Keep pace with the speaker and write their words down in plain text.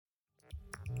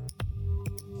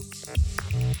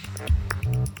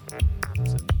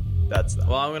So that's that.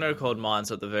 Well, I'm going to record mine,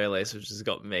 so at the very least, which has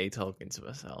got me talking to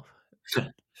myself.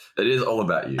 It is all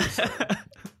about you. So.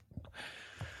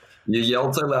 You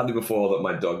yelled so loudly before that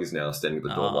my dog is now standing at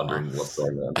the door wondering what's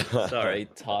going on. Sorry,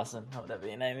 Tyson, whatever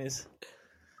your name is.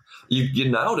 You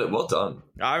nailed it. Well done.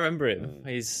 I remember him.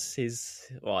 He's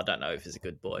well, I don't know if he's a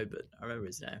good boy, but I remember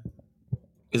his name.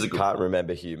 He's a good Can't boy.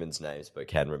 remember humans' names, but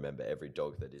can remember every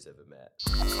dog that he's ever met.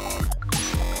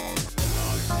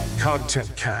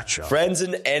 Content catch-up. Friends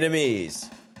and enemies.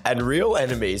 And real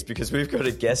enemies, because we've got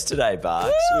a guest today,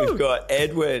 Barks. Woo! We've got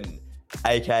Edwin,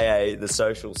 a.k.a. the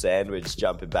Social Sandwich,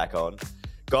 jumping back on.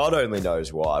 God only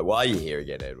knows why. Why are you here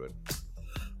again, Edwin?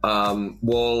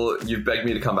 Well, you've begged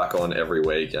me to come back on every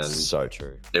week, and So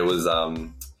true. it was, I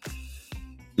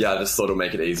just thought it'd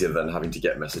make it easier than having to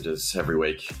get messages every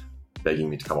week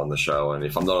begging me to come on the show. And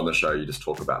if I'm not on the show, you just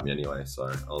talk about me anyway. So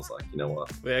I was like, you know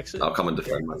what? I'll come and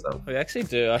defend myself. We actually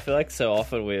do. I feel like so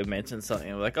often we mention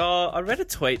something like, oh, I read a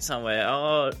tweet somewhere.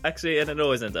 Oh, actually, and it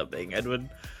always ends up being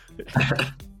Edwin.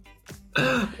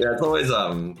 Yeah, it's always,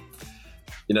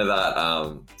 you know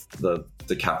that the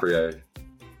DiCaprio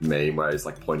meme where he's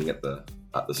like pointing at the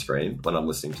screen when I'm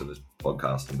listening to the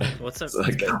podcast. And What's a it's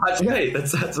like, that's me.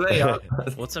 That's me.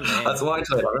 What's a meme? That's my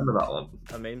tweet. I remember that one.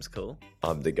 A meme's cool.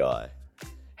 I'm the guy.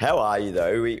 How are you,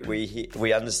 though?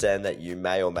 We understand that you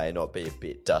may or may not be a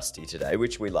bit dusty today,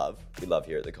 which we love. We love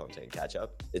here at the Content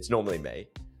Catch-Up. It's normally me.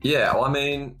 Yeah, well, I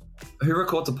mean, who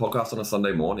records a podcast on a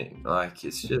Sunday morning? Like,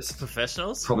 it's just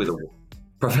Professionals? probably the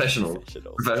professional.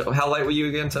 How late were you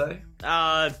again today?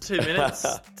 2 minutes.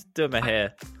 Doing my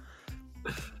hair.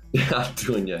 Yeah, I'm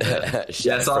doing your hair.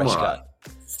 Yes, I'm alright.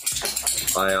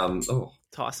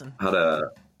 Tyson.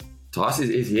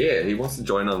 Tyson is here. He wants to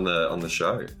join on the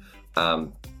show.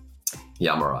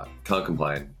 Yeah, I'm alright. Can't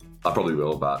complain. I probably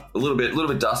will, but a little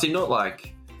bit dusty. Not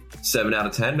like 7 out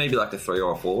of 10, maybe like a 3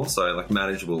 or a 4. So like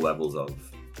manageable levels of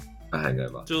a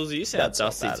hangover. Jules, you sound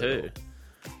dusty too.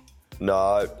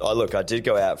 No, I did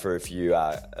go out for a few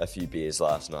beers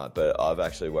last night, but I've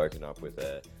actually woken up with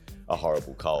a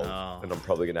horrible cold, and I'm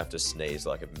probably gonna have to sneeze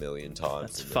like a million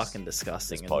times. That's fucking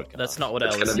disgusting. this podcast. That's not what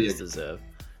our listeners deserve.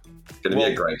 It's going to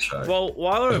be a great show. Well,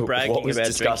 while we were bragging What was about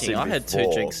disgusting drinking, I had 2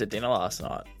 before? drinks at dinner last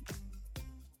night.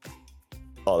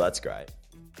 Oh, that's great.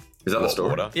 Is that the story?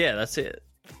 Water? Yeah, that's it.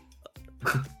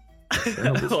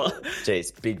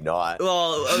 Jeez, big night.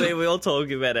 Well, I mean, we all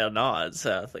talking about our nights,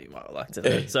 so I think you might like to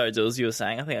know. Sorry, Jules, you were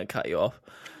saying? I think I cut you off.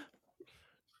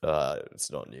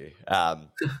 It's not new.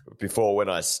 Before when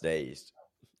I sneezed,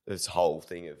 this whole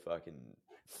thing of fucking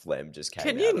phlegm just came.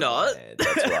 Can out you of not? My hand.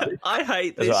 That's right. I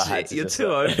hate That's this why I had shit. to You're just too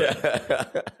like-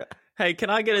 open. Hey, can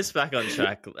I get us back on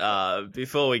track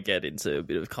before we get into a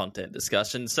bit of content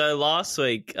discussion? So last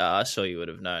week, I'm sure you would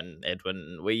have known,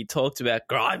 Edwin, we talked about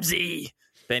Grimesy,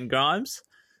 Ben Grimes.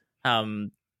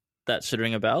 That should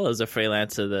ring a bell as a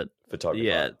freelancer that, Photographer.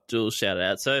 yeah, Jules shouted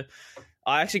out. So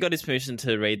I actually got his permission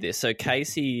to read this. So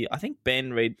Casey, I think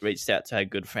Ben reached out to our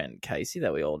good friend Casey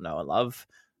that we all know and love.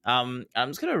 I'm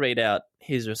just going to read out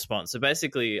his response. So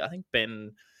basically, I think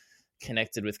Ben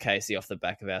connected with Casey off the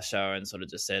back of our show and sort of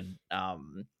just said,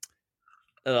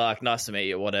 like, nice to meet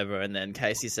you, whatever. And then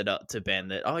Casey said to Ben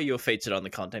that, oh, you were featured on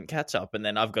the Content Catch-Up. And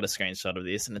then I've got a screenshot of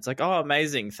this and it's like, oh,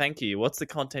 amazing, thank you. What's the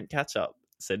Content Catch-Up?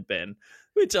 Said Ben,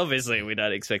 which obviously we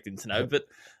don't expect him to know. But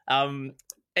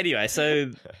anyway,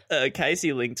 so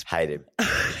Casey linked... Hate him.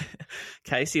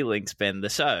 Casey links Ben the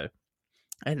show.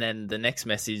 And then the next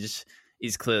message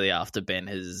is clearly after Ben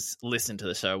has listened to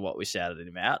the show, what we shouted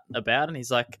him out about. And he's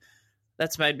like,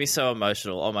 that's made me so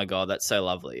emotional. Oh my God, that's so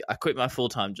lovely. I quit my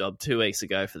full-time job 2 weeks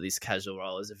ago for this casual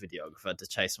role as a videographer to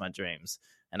chase my dreams.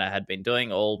 And I had been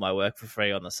doing all my work for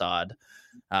free on the side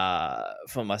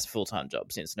for my full-time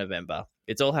job since November.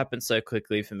 It's all happened so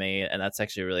quickly for me, and that's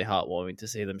actually really heartwarming to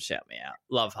see them shout me out.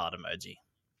 Love heart emoji.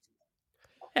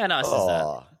 How nice is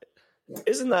that?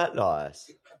 Isn't that nice?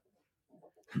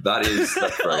 That's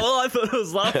great. All I thought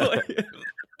was lovely.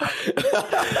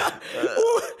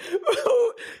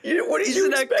 What did you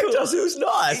Isn't that expect cool? us? It was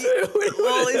nice.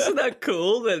 Well, isn't that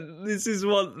cool that this is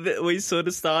what that we sort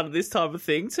of started this type of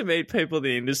thing to meet people in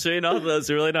the industry? And I thought it was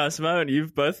a really nice moment.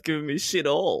 You've both given me shit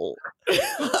all.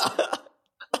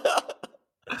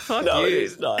 Fuck No, you. it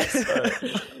is nice.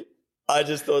 I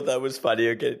just thought that was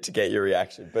funny to get your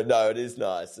reaction. But no, it is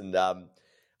nice. And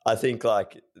I think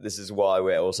like this is why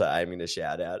we're also aiming to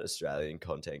shout out Australian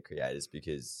content creators,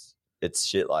 because it's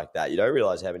shit like that. You don't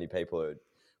realise how many people are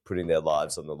putting their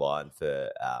lives on the line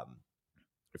to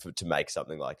make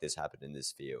something like this happen in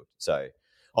this field. So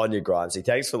on your Grimesy,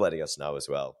 thanks for letting us know as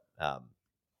well.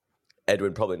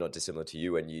 Edwin, probably not dissimilar to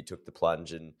you when you took the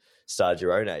plunge and started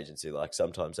your own agency. Like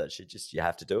sometimes that shit you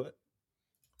have to do it.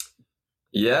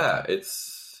 Yeah,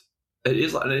 it's a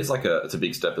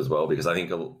big step as well, because I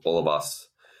think all of us,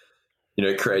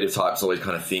 creative types always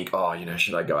kind of think, oh,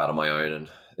 should I go out on my own? And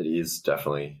it is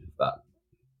definitely that,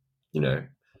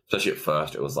 especially at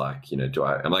first it was like,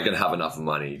 am I going to have enough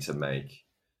money to make,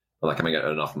 am I going to get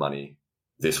enough money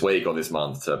this week or this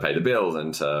month to pay the bills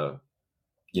and to,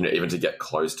 even to get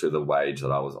close to the wage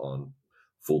that I was on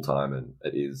full time? And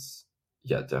it is,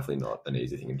 definitely not an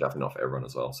easy thing, and definitely not for everyone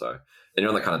as well. So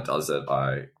anyone that kind of does it,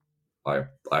 I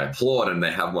applaud, and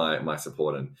they have my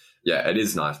support. And it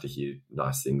is nice to hear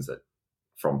nice things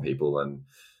from people. And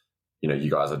you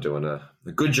guys are doing a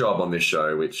good job on this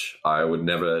show, which I would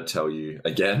never tell you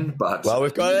again. But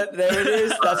we've got it. There it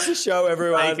is. That's the show,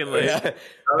 everyone.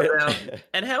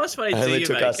 And how much money do only you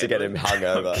took make? us to get him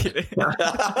hungover.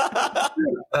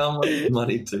 How much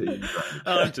money do you?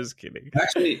 I'm just kidding.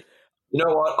 Actually, you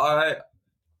know what?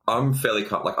 I'm fairly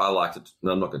I like to.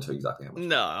 No, I'm not going to tell you exactly how much.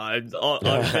 No, I'm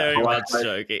very much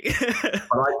joking.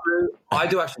 But I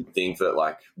do actually think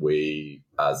that we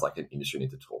as an industry need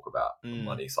to talk about the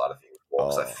money side of things more,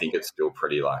 because I think it's still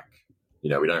pretty we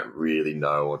don't really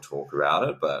know or talk about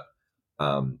it. But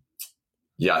I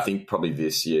think probably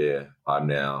this year I'm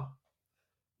now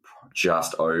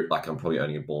just I'm probably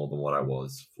earning more than what I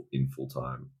was in full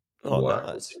time.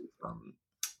 Nice.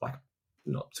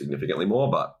 Not significantly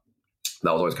more, but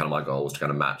that was always kind of my goal, was to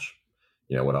kind of match,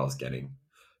 what I was getting,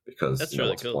 because that's really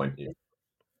what's cool. the point if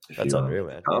That's unreal,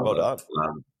 man. Well done.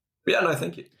 No,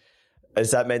 thank you.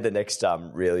 Does that mean the next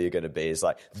reel you're going to be is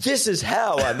this is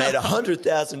how I made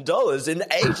 $100,000 in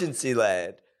agency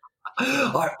land?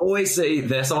 I always see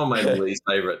there's some of my least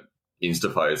favorite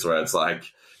Insta posts where it's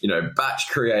batch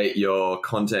create your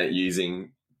content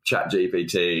using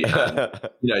ChatGPT,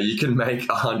 and you can make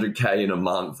 100K in a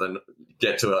month and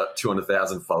get to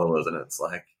 200,000 followers, and it's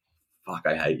fuck,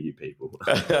 I hate you people.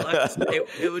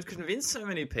 It would convince so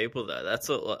many people, though. That's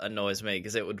what annoys me,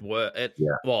 because it would work.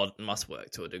 Well, it must work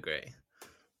to a degree.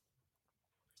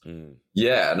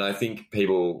 Yeah, and I think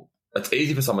it's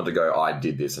easy for someone to go, I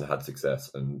did this and had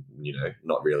success, and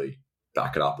not really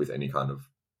back it up with any kind of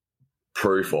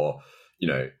proof, or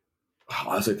I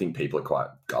also think people are quite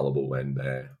gullible when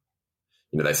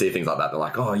they see things like that. They're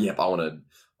like, oh, yep, I want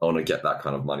to get that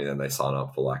kind of money. Then they sign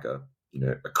up for a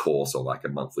course or a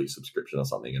monthly subscription or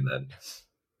something, and then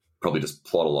probably just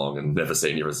plod along and never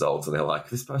see any results. And they're like,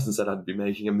 this person said I'd be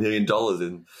making $1 million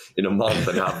in a month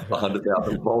and have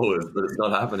 100,000 followers, but it's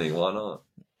not happening. Why not?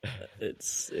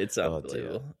 It's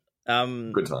unbelievable.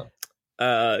 Good time.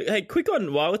 Hey, quick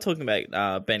one. While we're talking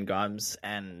about Ben Grimes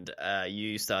and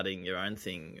you starting your own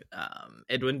thing,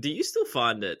 Edwin, do you still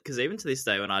find it, because even to this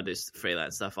day when I do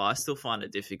freelance stuff, I still find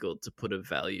it difficult to put a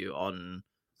value on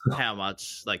how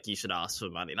much you should ask for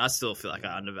money, and I still feel like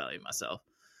I undervalue myself.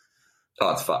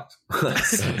 Oh, it's fucked.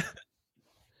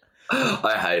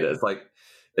 I hate it. It's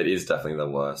it is definitely the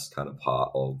worst kind of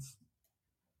part of,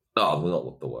 not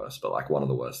the worst, but one of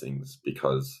the worst things,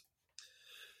 because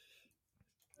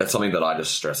it's something that I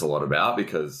just stress a lot about,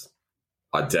 because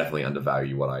I definitely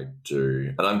undervalue what I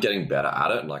do, and I'm getting better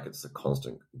at it. And it's a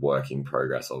constant work in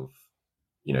progress of,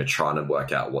 trying to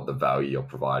work out what the value you're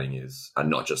providing is, and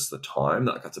not just the time.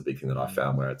 That's a big thing that I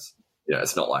found, where it's,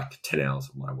 it's not 10 hours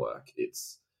of my work.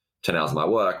 It's 10 hours of my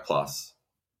work plus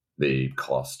the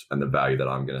cost and the value that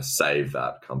I'm going to save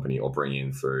that company or bring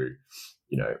in through,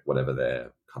 whatever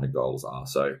their kind of goals are.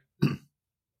 So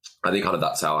I think kind of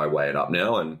that's how I weigh it up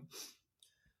now. And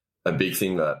a big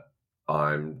thing that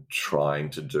I'm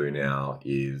trying to do now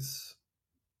is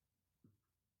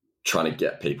trying to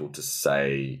get people to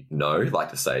say no,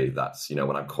 to say that's,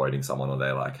 when I'm quoting someone or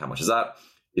they're like, how much is that?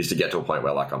 Is to get to a point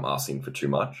where I'm asking for too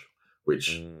much,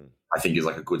 which I think is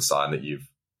a good sign that you've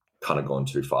kind of gone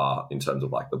too far in terms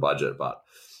of the budget. But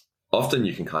often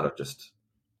you can kind of just,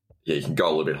 you can go a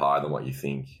little bit higher than what you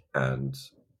think. And,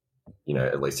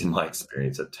 at least in my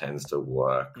experience, it tends to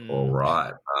work all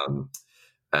right.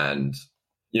 And,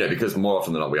 because more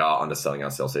often than not, we are underselling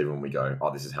ourselves, even when we go,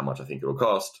 oh, this is how much I think it'll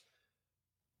cost,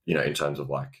 in terms of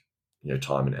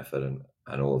time and effort and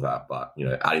all of that. But,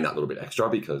 adding that little bit extra,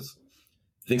 because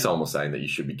I think someone was saying that you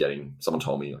should be getting, someone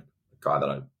told me, a guy that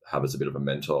I have as a bit of a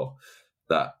mentor,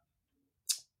 that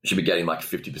you should be getting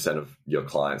 50% of your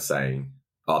clients saying,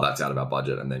 oh, that's out of our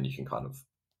budget. And then you can kind of,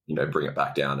 bring it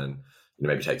back down and,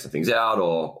 maybe take some things out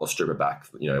or strip it back,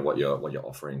 what you're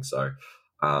offering. So,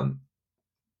 3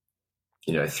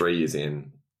 years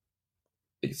in,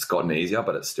 it's gotten easier,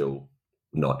 but it's still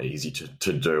not easy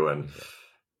to do. And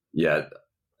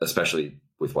especially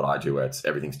with what I do, where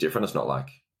everything's different. It's not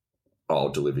I'll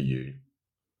deliver you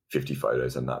 50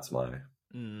 photos and that's my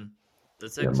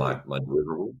That's my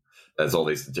deliverable. There's all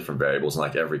these different variables, and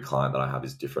like every client that I have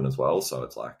is different as well. So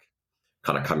it's like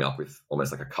kind of coming up with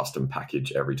almost like a custom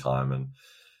package every time, and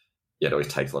it always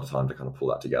takes a lot of time to kind of pull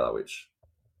that together, which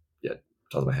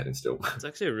does my head in still. It's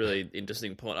actually a really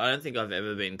interesting point. I don't think I've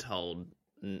ever been told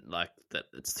like that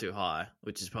it's too high,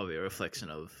 which is probably a reflection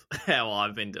of how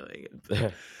I've been doing it.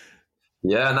 But...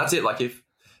 Yeah, and that's it. Like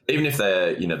even if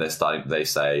they're they're starting, they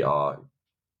say, oh,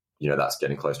 that's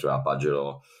getting close to our budget,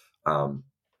 or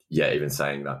even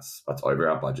saying that's over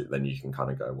our budget, then you can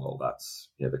kind of go, well, that's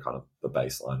the kind of the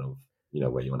baseline of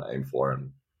where you want to aim for.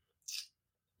 And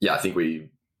I think we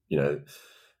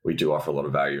do offer a lot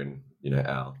of value in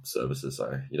our services,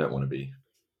 so you don't want to be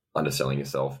underselling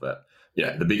yourself. But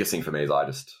the biggest thing for me is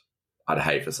I'd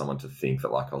hate for someone to think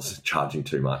that like I was charging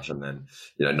too much and then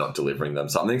not delivering them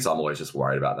something. So I'm always just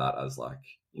worried about that as like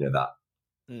that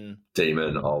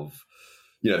demon of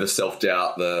the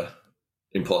self-doubt, the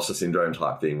imposter syndrome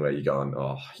type thing, where you're going,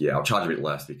 oh yeah, I'll charge a bit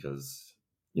less because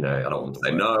I don't want to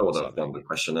say no, or don't want to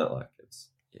question it. Like it's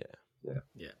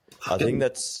yeah. I think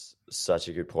that's such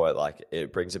a good point. Like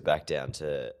it brings it back down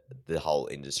to the whole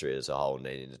industry as a whole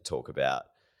needing to talk about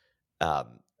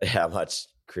how much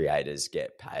creators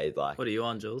get paid. Like, what are you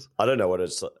on, Jules? I don't know what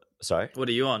it's. Sorry, what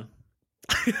are you on?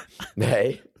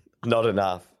 Me, not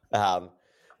enough.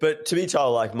 But to be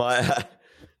told, like my,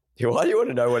 why do you want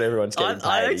to know what everyone's getting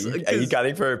paid? Are you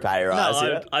gunning for a pay rise?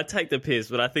 No, I take the piss,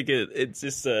 but I think it's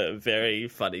just a very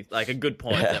funny, like a good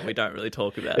point that we don't really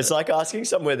talk about. It's like asking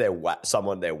someone their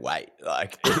weight.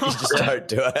 Like you just don't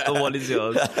do it. Well, what is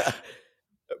yours? I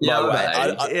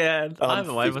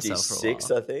haven't weighed myself for a while.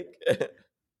 56, I think.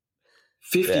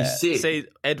 56. Yeah. See,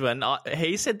 Edwin,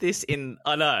 he said this in.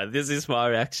 I know this is my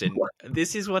reaction. What?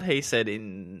 This is what he said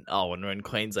when we're in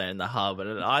Queensland in the harbour,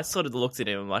 and I sort of looked at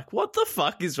him. I'm like, "What the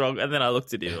fuck is wrong?" And then I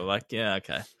looked at him. I'm like, "Yeah,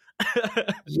 okay."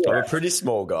 I'm a pretty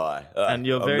small guy, and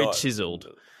you're very chiseled.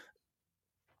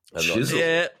 Chiseled.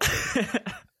 Yeah.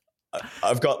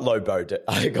 I've got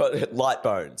I got light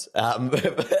bones.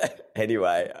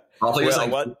 Anyway, I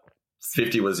think like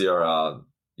 50 was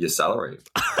your salary.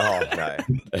 Oh no.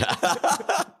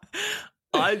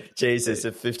 Jesus,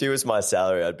 if 50 was my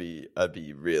salary, I'd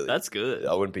be really. That's good.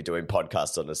 I wouldn't be doing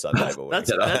podcasts on a Sunday morning.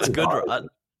 That's good, right?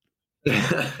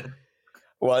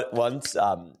 Once,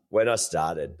 when I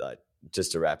started, like,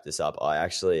 just to wrap this up, I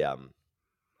actually,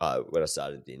 when I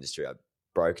started the industry, I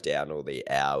broke down all the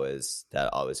hours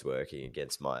that I was working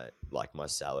against my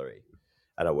salary.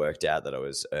 And I worked out that I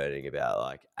was earning about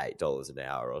like $8 an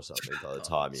hour or something by the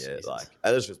time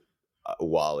and this was a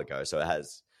while ago, so it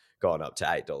has gone up to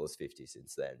 $8.50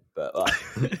 since then. But like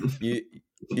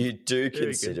you do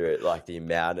consider it like the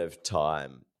amount of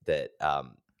time that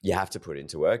you have to put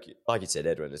into work. Like you said,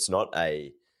 Edwin, it's not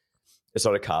a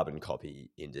carbon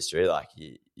copy industry. Like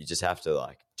you just have to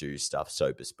like do stuff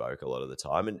so bespoke a lot of the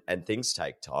time, and things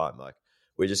take time. Like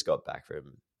we just got back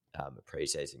from a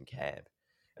pre-season camp.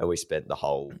 And we spent the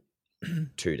whole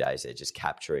 2 days there just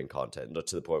capturing content, not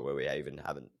to the point where we even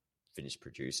haven't finished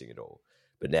producing it all.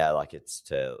 But now, like, it's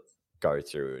to go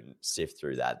through and sift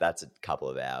through that. That's a couple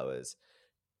of hours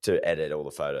to edit all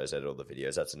the photos, edit all the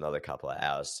videos. That's another couple of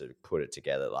hours to put it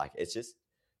together. Like, it's just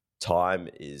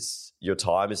your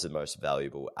time is the most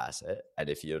valuable asset. And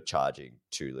if you're charging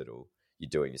too little, you're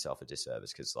doing yourself a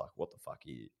disservice because, like, what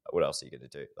else are you going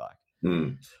to do? Like,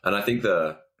 and I think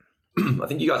I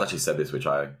think you guys actually said this, which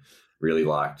I really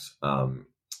liked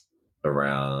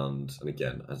around, and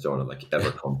again, I don't want to like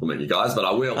ever compliment you guys, but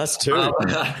I will. That's true.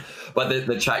 But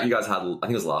the chat you guys had, I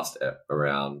think it was last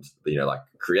around, like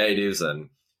creatives and,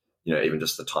 even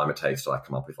just the time it takes to like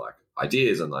come up with like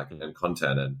ideas and like and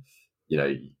content, and, you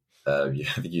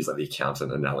have to use like the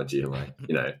accountant analogy and like,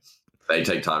 they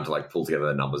take time to like pull together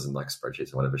the numbers and like spreadsheets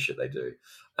and whatever shit they do.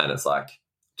 And it's like,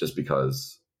 just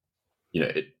because,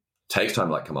 it takes time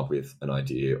to like come up with an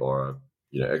idea or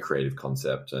a creative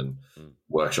concept and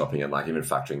workshopping and like even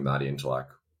factoring that into like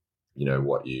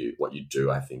what you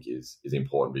do, I think is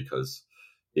important, because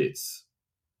it's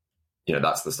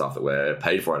that's the stuff that we're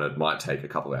paid for, and it might take a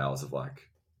couple of hours of like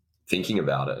thinking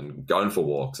about it and going for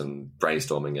walks and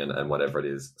brainstorming and whatever it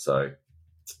is. So I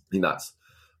think that's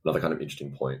another kind of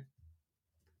interesting point.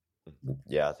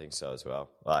 Yeah, I think so as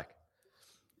well. Like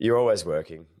you're always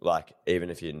working, like even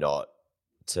if you're not,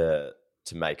 to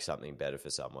make something better for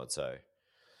someone. So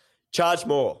charge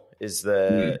more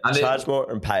charge more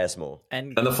and pay us more.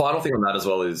 And the final thing on that as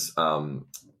well is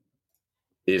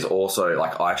also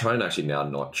like I try and actually now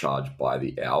not charge by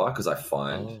the hour, because I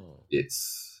find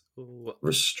it's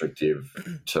restrictive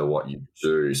to what you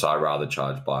do. So I rather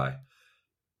charge by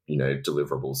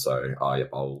deliverables. So, yep,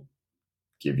 I'll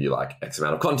give you like X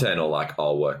amount of content, or like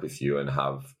I'll work with you and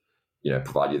have,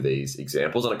 provide you these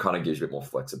examples, and it kind of gives you a bit more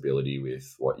flexibility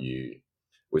with what you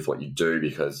do,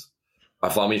 because I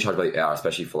find when you charge by the hour,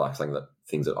 especially for like something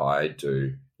things that I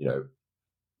do,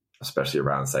 especially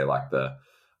around say like the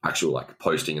actual like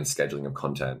posting and scheduling of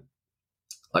content,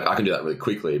 like I can do that really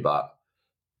quickly, but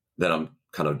then I'm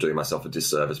kind of doing myself a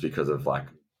disservice because of like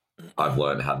I've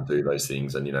learned how to do those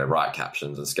things and write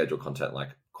captions and schedule content like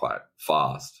quite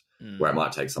fast, where it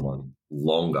might take someone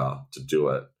longer to do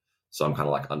it. So I'm kind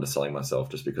of like underselling myself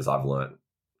just because I've learned,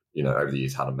 over the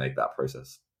years how to make that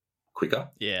process quicker.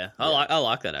 Yeah, I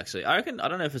like that actually. I don't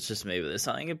know if it's just me, but there's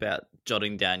something about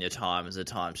jotting down your time as a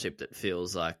timesheet that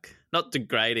feels like not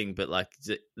degrading, but like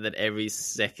that every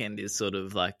second is sort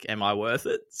of like, am I worth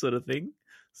it, sort of thing.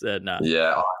 So no.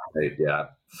 Yeah,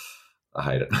 I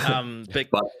hate it.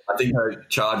 But I think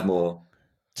charge more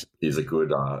is a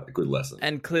good lesson.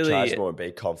 And clearly, charge more and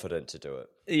be confident to do it.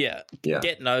 Yeah.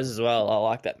 Get no's as well. I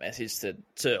like that message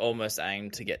to almost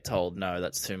aim to get told no,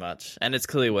 that's too much. And it's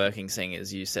clearly working, seeing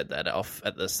as you said that off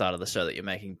at the start of the show that you're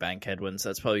making bank, Edwin. So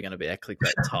that's probably going to be a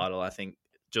clickbait title, I think.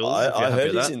 Jules, I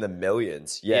heard he's in the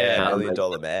millions. Yeah, $1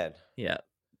 million man. Yeah.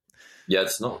 Yeah,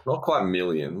 it's not quite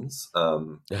millions.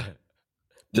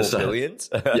 Just billions?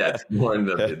 Yeah, it's more in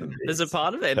the There's a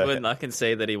part of Edwin I can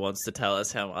see that he wants to tell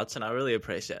us how much, and I really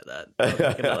appreciate that. I'm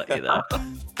not going to let you that.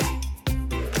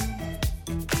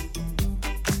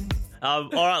 All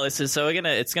right, listeners. So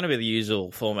it's gonna be the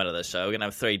usual format of the show. We're gonna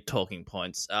have 3 talking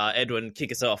points. Edwin,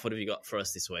 kick us off. What have you got for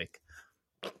us this week?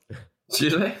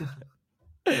 Excuse me?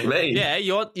 Me? Yeah,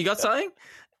 you got something?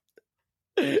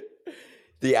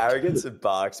 The arrogance of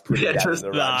Barks putting that in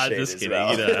the run sheet just as kidding.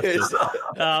 well. You don't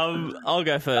have to. I'll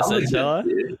go first, then, shall I?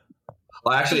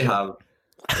 I actually have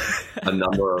a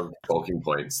number of talking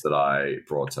points that I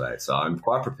brought today, so I'm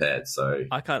quite prepared. So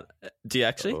I can't. Do you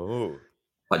actually? Oh.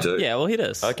 I do. Yeah, well, hit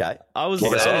us. Okay. I was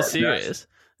serious.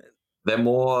 They're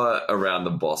more around the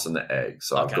boss and the egg.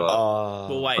 So Okay.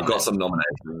 I've got some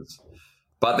nominations,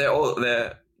 but they're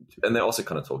also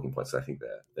kind of talking points. So I think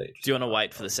they're interesting. Do you want to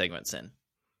wait for the segments then?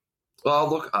 Well,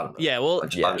 look, I don't know. Yeah, well,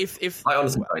 if I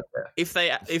honestly don't care.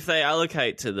 If they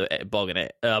allocate to the bog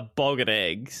and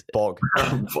eggs,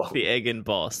 the egg and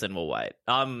boss, then we'll wait.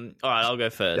 All right, I'll go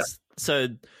first. Yeah. So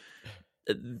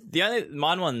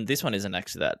this one isn't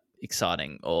actually that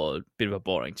exciting or a bit of a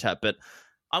boring chat, but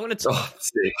I'm going to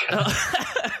sick.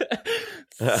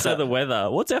 So the weather,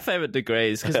 what's our favorite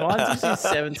degrees? Because mine's usually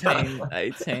 17,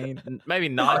 18, maybe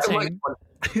 19.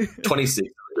 26.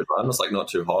 It's like not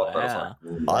too hot. Wow.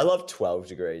 But I love 12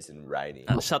 degrees and rainy.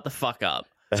 Shut the fuck up.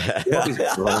 What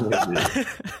is wrong with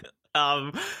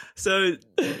you? So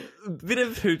bit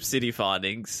of Hoop City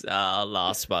findings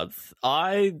last month.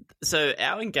 So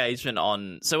our engagement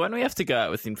when we have to go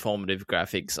out with informative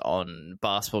graphics on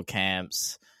basketball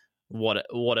camps,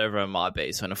 whatever it might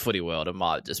be. So in a footy world, it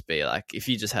might just be like if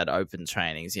you just had open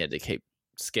trainings, you had to keep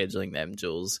scheduling them,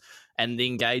 Jules. And the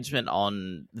engagement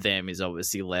on them is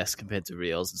obviously less compared to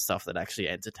reels and stuff that actually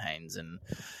entertains and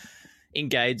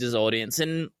engages audience.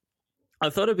 And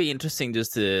I thought it'd be interesting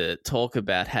just to talk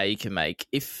about how you can make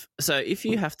if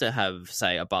you have to have,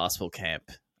 say, a basketball camp,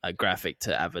 a graphic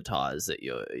to advertise that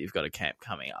you've got a camp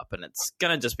coming up, and it's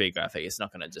gonna just be a graphic. It's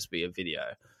not gonna just be a video.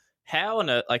 How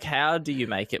do you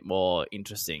make it more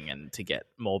interesting and to get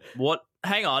more?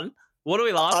 Hang on. What are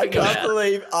we laughing about?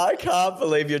 I can't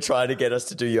believe you're trying to get us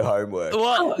to do your homework.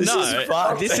 Well, This is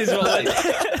fucked. This is what.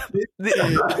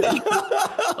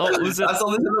 Was it? I saw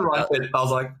this in the right bit. I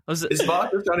was like, is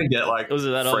Mark just trying to get like was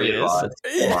it that free obvious?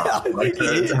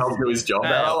 advice? To help do his job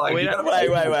better? Like,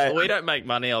 wait. We don't make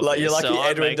money off like this. you're lucky so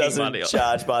Edwin doesn't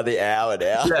charge by the hour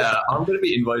now. Yeah, I'm going to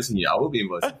be invoicing you. I will be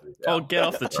invoicing you. I'll get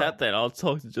off the chat then. I'll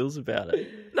talk to Jules about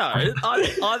it. No,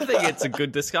 I think it's a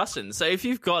good discussion. So if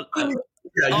you've got...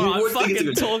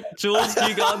 fucking talk, Jules,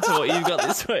 you go on to what you've got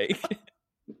this week.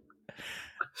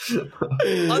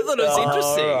 I thought it was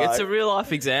interesting. Right. It's a real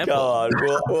life example. Go on,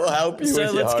 we'll help you with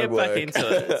your let's homework. get back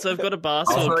into it. So we've got a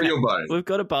basketball We've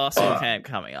got a basketball camp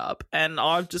coming up, and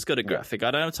I've just got a graphic.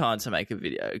 I don't have time to make a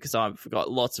video because I've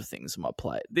got lots of things on my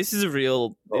plate. This is a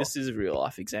real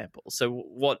life example. So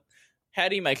how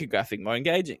do you make a graphic more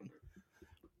engaging?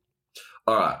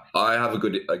 All right, I have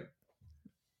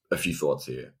a few thoughts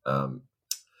here.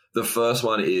 The first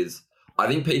one is I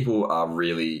think people are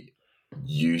really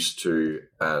used to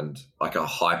and like are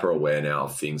hyper aware now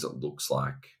of things that looks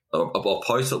like a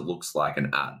post that looks like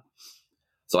an ad.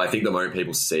 So I think the moment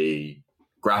people see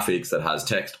graphics that has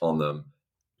text on them,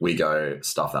 we go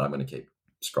stuff that I'm going to keep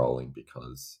scrolling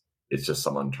because it's just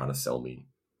someone trying to sell me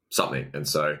something. And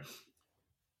so,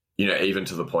 even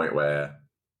to the point where,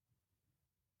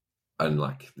 and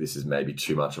like this is maybe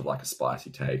too much of like a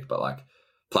spicy take, but like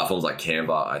platforms like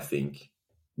Canva, I think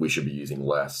we should be using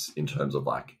less in terms of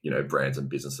like, brands and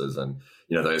businesses and,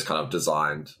 those kind of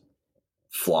designed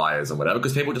flyers and whatever,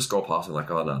 because people just scroll past and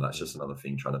like, oh no, that's just another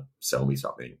thing trying to sell me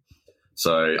something.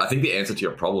 So I think the answer to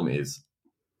your problem is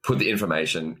put the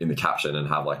information in the caption and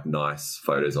have like nice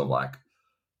photos of like,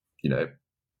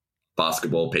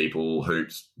 basketball people,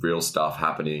 hoops, real stuff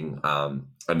happening. And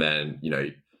then,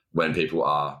 when people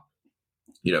are,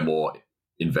 more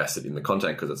invested in the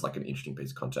content because it's like an interesting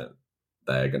piece of content,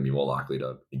 they're going to be more likely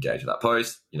to engage with that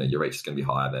post. Your reach is going to be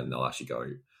higher, then they'll actually go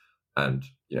and,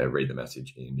 read the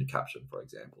message in your caption, for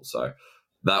example. So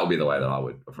that would be the way that I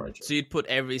would approach it. So you'd put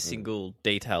every single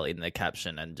detail in the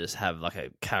caption and just have like a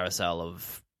carousel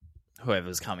of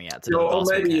whoever's coming out to the or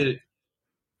basketball maybe camp.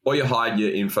 you hide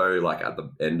your info like at the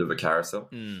end of a carousel.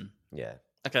 Yeah.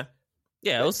 Okay.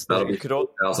 Yeah, That'll be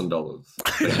 $1,000.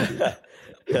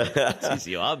 Jeez,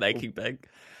 you are making bank.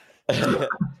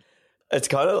 It's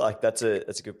kind of like that's a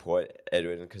good point,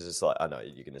 Edwin, because it's like, I know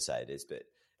you're going to say it is, but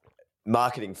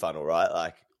marketing funnel, right?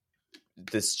 Like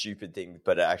the stupid thing,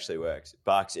 but it actually works.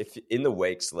 Barks, if in the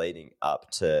weeks leading up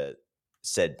to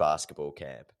said basketball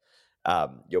camp,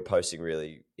 you're posting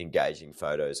really engaging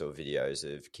photos or videos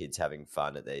of kids having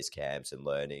fun at these camps and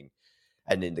learning,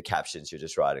 and in the captions you're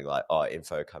just writing like, oh,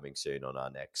 info coming soon on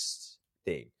our next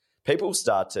thing. People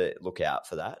start to look out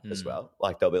for that as well.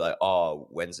 Like they'll be like, oh,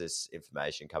 when's this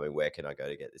information coming? Where can I go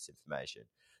to get this information?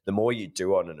 The more you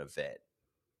do on an event,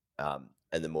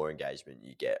 and the more engagement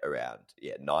you get around,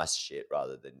 nice shit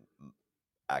rather than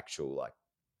actual like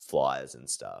flyers and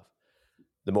stuff,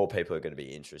 the more people are going to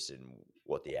be interested in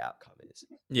what the outcome is.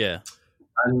 Yeah.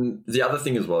 And the other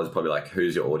thing as well is probably like,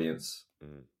 who's your audience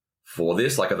for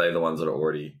this? Like, are they the ones that are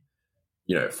already,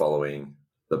 following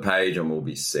the page and will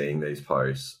be seeing these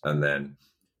posts? And then,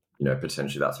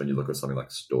 potentially that's when you look at something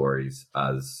like stories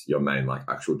as your main like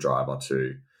actual driver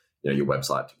to, your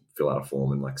website to fill out a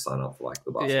form and like sign up for like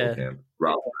the basketball camp,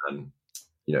 rather than,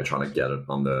 trying to get it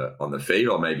on the feed,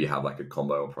 or maybe have like a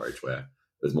combo approach where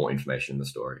there's more information in the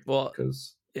story. Well,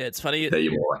 because it's funny.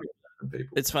 You're more like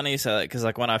people. It's funny you say that, because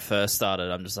like when I first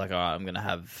started, I'm just like, all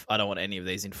right, I don't want any of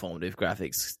these informative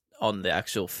graphics on the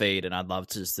actual feed, and I'd love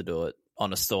to do it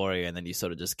on a story, and then you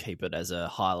sort of just keep it as a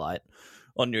highlight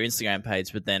on your Instagram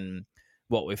page. But then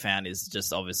what we found is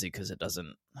just obviously because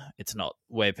it's not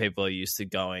where people are used to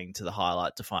going to the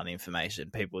highlight to find the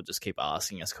information. People just keep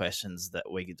asking us questions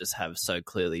that we could just have so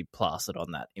clearly plastered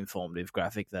on that informative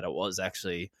graphic that it was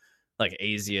actually like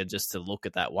easier just to look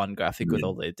at that one graphic with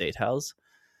all the details.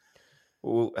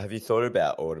 Well, have you thought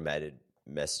about automated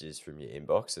messages from your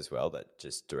inbox as well that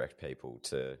just direct people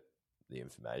to the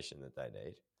information that they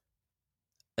need?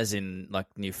 As in like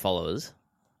new followers?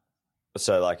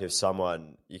 So like if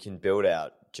someone, you can build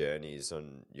out journeys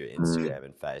on your Instagram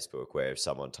and Facebook where if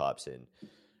someone types in,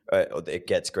 or it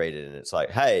gets greeted and it's like,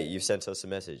 hey, you've sent us a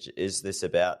message. Is this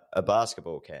about a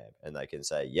basketball camp? And they can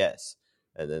say yes.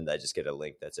 And then they just get a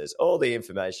link that says, all the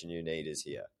information you need is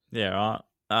here. Yeah, right.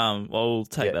 Well, we'll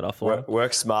take that offline.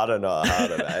 Work smarter, not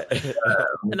harder, mate.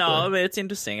 No, I mean, it's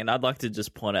interesting. And I'd like to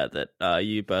just point out that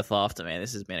you both laughed at me.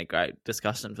 This has been a great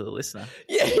discussion for the listener.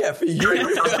 Yeah, for you.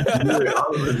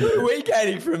 We're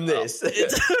gaining from this.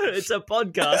 It's a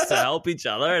podcast to help each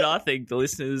other. And I think the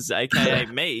listeners, a.k.a.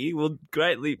 me, will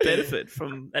greatly benefit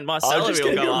from, and my salary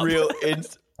will go up.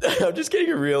 I'm just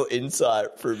getting a real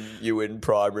insight from you in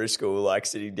primary school, like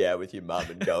sitting down with your mum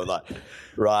and going like,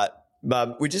 right,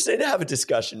 Mum, we just need to have a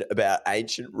discussion about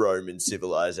ancient Roman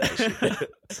civilization.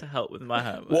 To help with my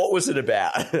homework. What was it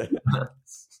about?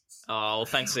 Well,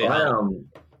 thanks for your help.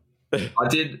 I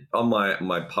did, on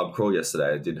my pub crawl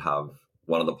yesterday, I did have,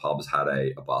 one of the pubs had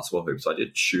a basketball hoop, so I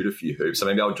did shoot a few hoops. So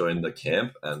maybe I'll join the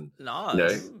camp and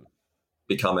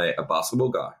become a basketball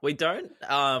guy. We don't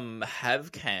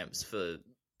have camps for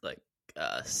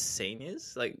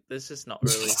seniors. Like, there's just not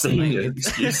really seniors.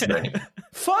 Excuse me.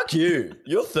 Fuck you.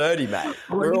 You're 30, mate.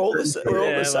 We're all the same.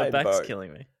 My back's boat.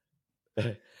 killing me.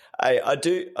 Hey, I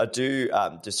do.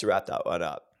 Just to wrap that one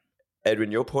up,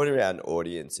 Edwin, your point around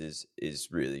audience is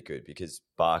really good, because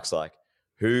Bark's like,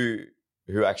 who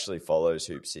actually follows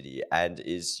Hoop City, and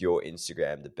is your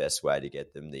Instagram the best way to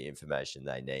get them the information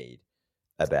they need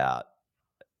about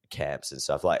camps and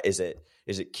stuff? Like, is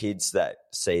it kids that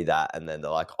see that and then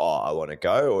they're like, oh, I want to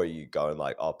go, or are you going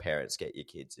like, oh, parents, get your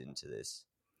kids into this?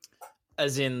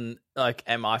 As in, like,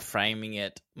 am I framing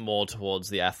it more towards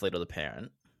the athlete or the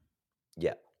parent?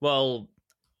 Yeah. Well,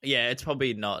 yeah, it's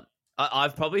probably not.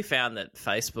 I've probably found that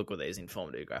Facebook with these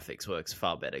informative graphics works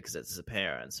far better because it's the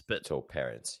parents. But it's all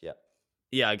parents, yeah.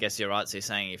 Yeah, I guess you're right. So you're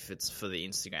saying if it's for the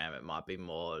Instagram, it might be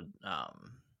more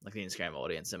like the Instagram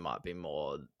audience. It might be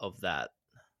more of that.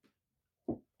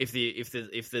 If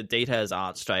the details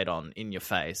aren't straight on in your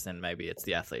face, then maybe it's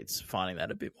the athletes finding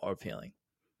that a bit more appealing.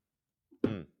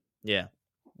 Yeah,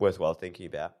 Worthwhile thinking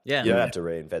about. Yeah. You don't have to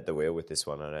reinvent the wheel with this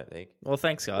one, I don't think. Well,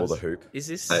 thanks, guys. Or the hoop. Is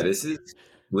this? Hey, this is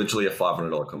literally a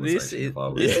 $500 conversation.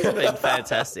 This has been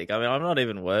fantastic. I mean, I'm not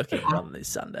even working on this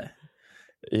Sunday.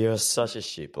 You're such a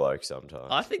shit bloke sometimes.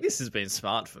 I think this has been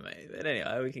smart for me. But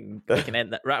anyway, we can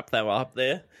wrap that up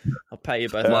there. I'll pay you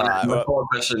both. My follow-up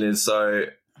question is, so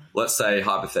let's say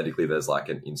hypothetically there's like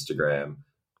an Instagram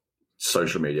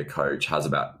social media coach, has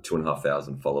about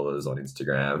 2,500 followers on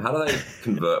Instagram. How do they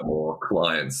convert more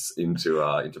clients into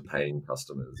paying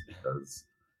customers? Because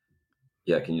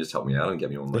can you just help me out and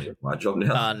get me on my job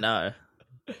now? No,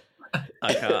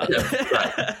 I can't.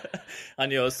 Yeah, I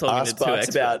knew I was talking to two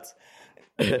experts.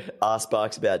 Ask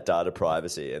Sparks about data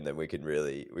privacy, and then we can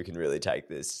really take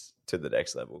this to the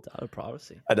next level. Data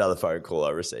privacy. Another phone call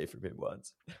I received from him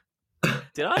once.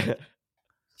 Did I?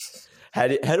 How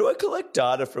do I collect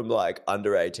data from like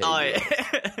under 18? Oh, yeah.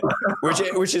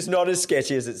 which is not as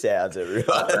sketchy as it sounds,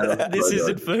 everyone. This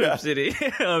isn't for Hoop City.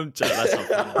 I'm joking. That's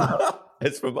not funny.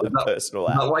 It's from my personal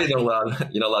app. Why you're not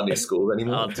allowed near schools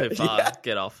anymore? Oh, too far. Yeah.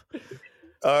 Get off.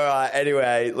 All right.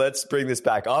 Anyway, let's bring this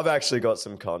back. I've actually got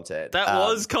some content. That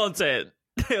was content.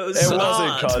 It was It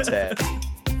smart. wasn't content.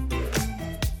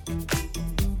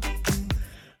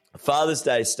 Father's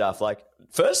Day stuff. Like,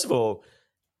 first of all,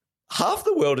 half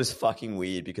the world is fucking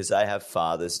weird because they have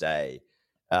Father's Day,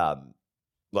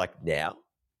 like now.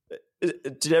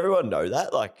 Did everyone know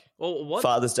that? Like, Well, what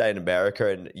Father's Day in America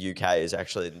and UK is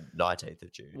actually the 19th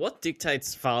of June. what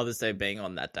dictates Father's Day being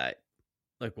on that date?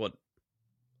 Like what?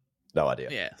 No idea.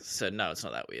 Yeah. So no, it's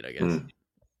not that weird, I guess.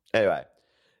 Anyway,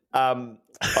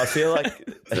 I feel like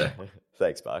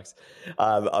thanks, Marks.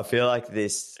 I feel like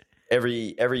this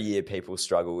every year people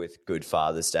struggle with good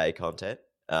Father's Day content,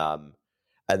 and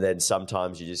then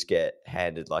sometimes you just get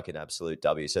handed like an absolute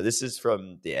W. So this is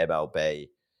from the MLB,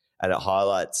 and it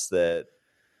highlights what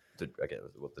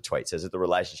the tweet says: the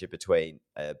relationship between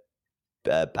a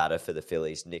batter for the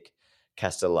Phillies, Nick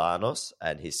Castellanos,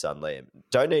 and his son Liam.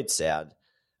 Don't need sound.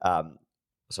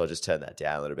 So I'll just turn that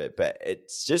down a little bit, but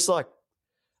it's just like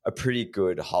a pretty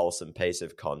good, wholesome piece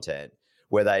of content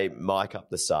where they mic up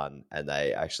the son and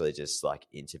they actually just like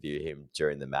interview him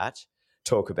during the match,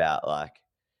 talk about like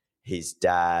his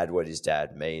dad, what his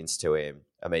dad means to him.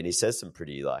 I mean, he says some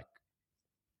pretty like,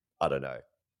 I don't know,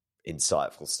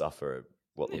 insightful stuff for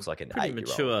what looks like an Pretty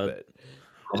 8-year-old. mature.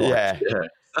 But, yeah.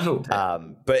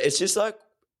 Oh, But it's just like,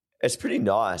 it's pretty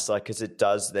nice, like, because it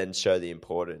does then show the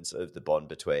importance of the bond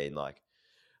between like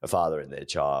a father and their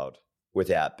child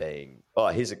without being,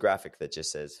 here's a graphic that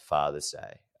just says Father's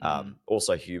Day.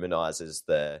 Also humanizes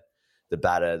the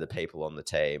batter, the people on the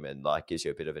team, and like gives you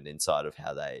a bit of an insight of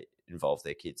how they involve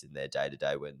their kids in their day to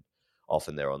day when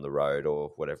often they're on the road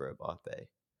or whatever it might be.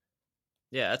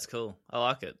 Yeah, that's cool. I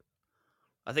like it.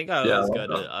 I think I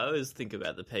always think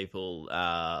about the people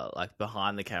like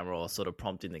behind the camera or sort of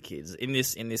prompting the kids. In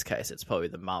this case, it's probably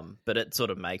the mum, but it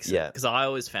sort of makes it, because I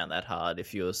always found that hard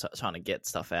if you're trying to get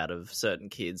stuff out of certain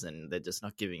kids and they're just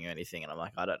not giving you anything. And I'm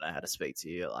like, I don't know how to speak to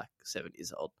you at like 7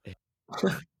 years old.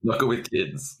 Not good with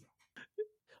kids.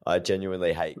 I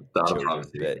genuinely hate Data children,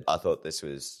 privacy. but I thought this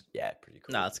was pretty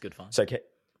cool. No, it's good fun. So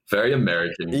Very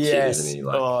American kid, yes. isn't he?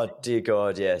 Like, Oh dear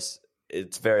God, yes.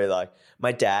 It's very like,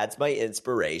 my dad's my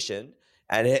inspiration,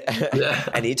 and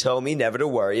and he told me never to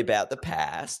worry about the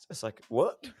past. It's like,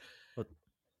 what?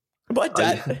 My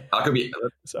dad. I could be.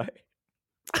 Sorry.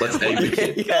 Let's aim the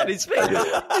kid. God, he's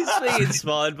being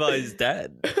inspired by his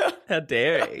dad. How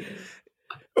dare he?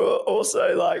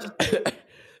 Also, like,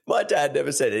 my dad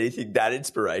never said anything that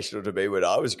inspirational to me when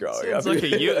I was growing Sounds up. like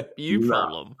a you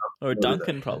problem or a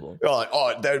Duncan problem. You're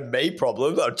like, they're me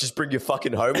problem. I'll just bring your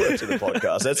fucking homework to the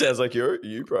podcast. That sounds like your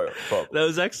you problem. That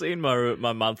was actually in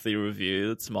my monthly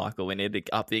review. It's Michael. We need to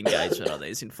up the engagement on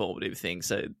these informative things.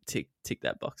 So tick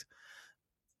that box.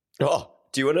 Oh,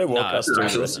 do you want to walk us through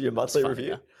the rest of your monthly fine,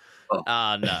 review?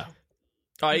 No.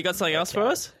 Oh, you got something else for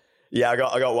us? Yeah, I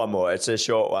got one more. It's a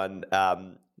short one.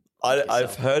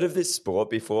 I've heard of this sport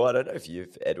before. I don't know if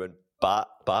you've, Edwin.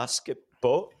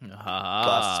 Basketball.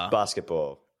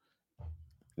 Basketball.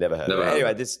 Never heard of it.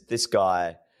 Anyway, this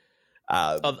guy.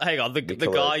 Hang on. The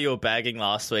guy you were bagging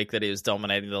last week that he was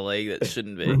dominating the league that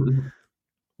shouldn't be.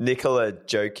 Nikola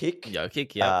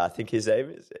Jokic. Yeah. I think his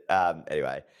name is.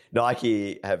 Anyway,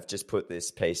 Nike have just put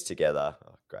this piece together.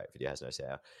 Oh, great. Video has no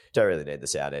sound. Don't really need the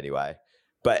sound anyway.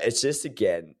 But it's just,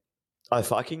 again, I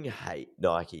fucking hate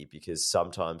Nike because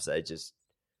sometimes they just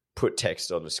put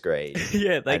text on the screen.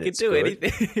 Yeah, they and could it's do good.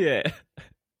 anything. Yeah.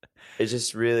 It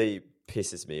just really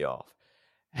pisses me off.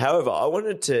 However, I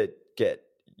wanted to get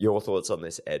your thoughts on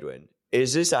this, Edwin.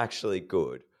 Is this actually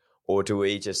good, or do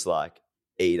we just like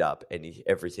eat up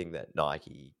everything that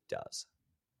Nike does?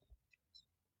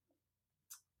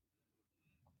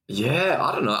 Yeah,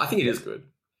 I don't know. I think it is good.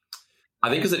 I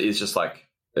think because it is just like,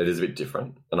 it is a bit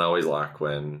different. And I always like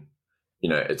when,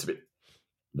 it's a bit,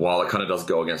 while it kind of does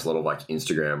go against a lot of like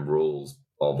Instagram rules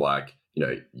of like,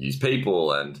 use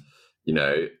people and,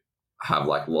 have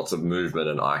like lots of movement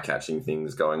and eye-catching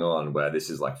things going on, where this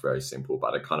is like very simple,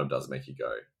 but it kind of does make you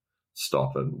go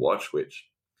stop and watch, which,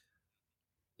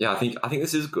 yeah, I think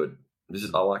this is good.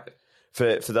 I like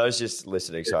it. For those just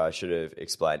listening, sorry, I should have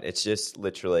explained. It's just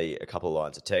literally a couple of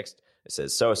lines of text. It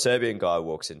says, so a Serbian guy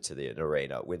walks into an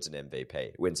arena, wins an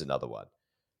MVP, wins another one.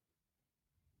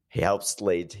 He helps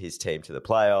lead his team to the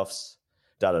playoffs,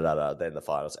 then the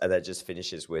finals. And then just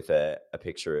finishes with a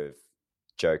picture of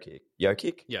Jokic,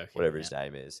 whatever his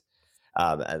name is.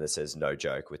 And it says no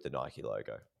joke with the Nike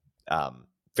logo.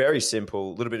 Very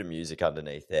simple, a little bit of music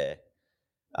underneath there.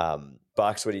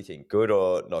 Bucks, what do you think? Good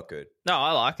or not good? No,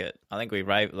 I like it. I think we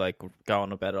go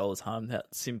on about it all the time. That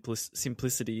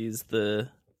simplicity is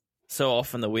so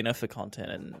often the winner for content,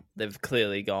 and they've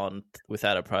clearly gone with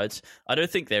that approach. I do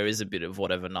think there is a bit of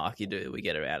whatever Nike do, we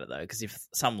get around it though, because if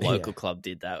some local club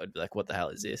did that, it would be like, what the hell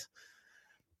is this?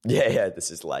 Yeah,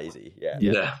 this is lazy.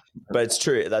 Yeah. But it's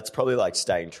true. That's probably like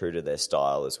staying true to their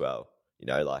style as well.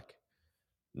 Like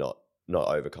not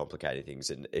overcomplicating things.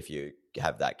 And if you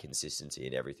have that consistency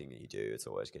in everything that you do, it's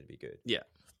always going to be good. Yeah.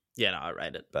 Yeah, no, I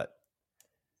rate it. But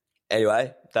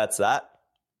anyway, that's that.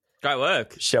 Great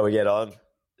work. Shall we get on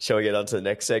to the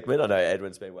next segment? I know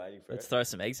Edwin's been waiting for Let's throw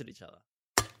some eggs at each other.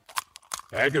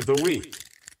 Egg of the week.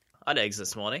 I had eggs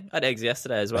this morning. I had eggs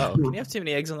yesterday as well. Can you have too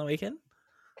many eggs on the weekend?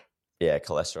 Yeah,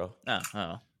 cholesterol.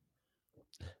 Oh.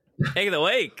 Egg of the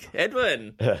week.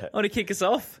 Edwin, want to kick us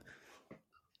off?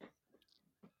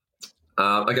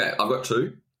 Okay, I've got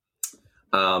two.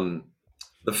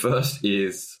 The first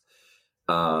is,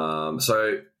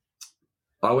 so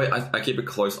I keep a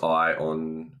close eye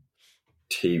on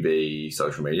TV,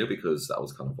 social media, because that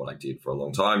was kind of what I did for a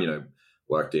long time,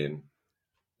 worked in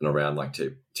and around like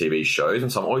TV shows.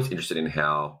 And so I'm always interested in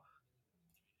how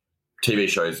TV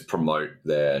shows promote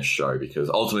their show, because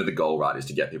ultimately the goal, right, is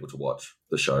to get people to watch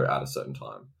the show at a certain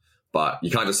time. But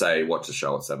you can't just say, watch the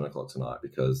show at 7:00 tonight,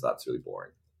 because that's really boring.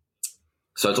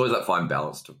 So it's always that fine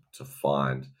balance to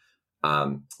find.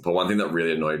 But one thing that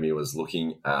really annoyed me was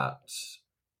looking at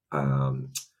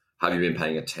have you been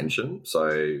paying attention? So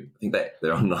I think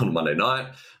they're on Monday night,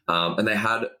 and they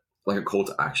had like a call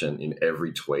to action in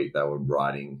every tweet they were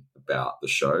writing about the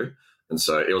show. And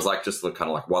so it was like just the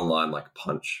kind of like one line, like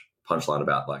punchline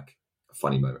about like a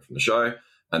funny moment from the show.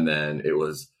 And then it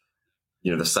was,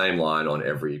 the same line on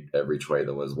every tweet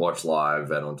that was watch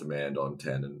live and on demand on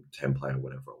 10 and 10 play or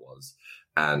whatever it was.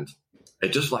 And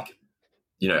it just like,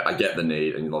 I get the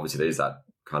need, and obviously there's that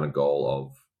kind of goal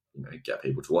of, get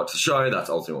people to watch the show. That's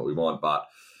ultimately what we want. But,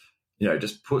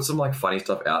 just put some like funny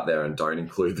stuff out there and don't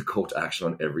include the call to action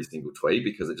on every single tweet,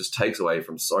 because it just takes away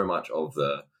from so much of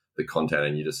the content.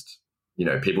 And you just,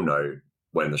 people know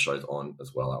when the show's on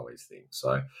as well, I always think. So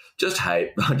I just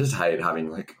hate having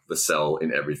like the sell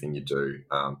in everything you do.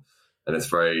 And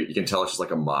it's you can tell it's just like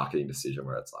a marketing decision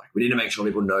where it's like, we need to make sure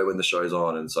people know when the show's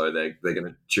on. And so they're going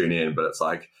to tune in, but it's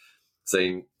like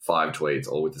seeing 5 tweets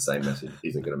all with the same message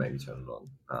isn't going to make me turn it on.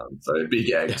 So big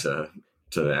egg to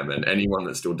them, and anyone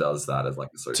that still does that as like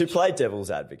a social. To play devil's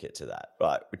advocate to that,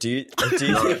 right? Do you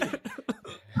think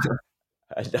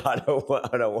I don't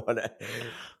want to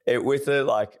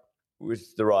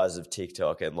with the rise of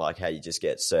TikTok and like how you just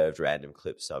get served random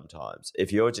clips sometimes.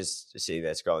 If you're just sitting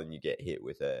there scrolling, you get hit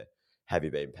with a have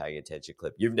you been paying attention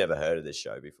clip. You've never heard of this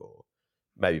show before.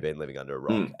 Maybe been living under a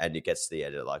rock, and it gets to the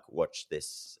end of like, watch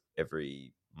this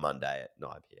every Monday at 9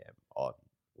 p.m. on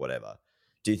whatever.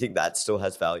 Do you think that still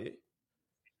has value?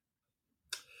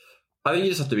 I think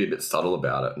you just have to be a bit subtle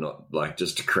about it, not like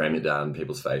just to cram it down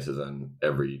people's faces and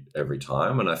every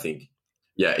time. And I think,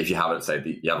 yeah, if you have it,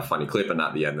 say you have a funny clip, and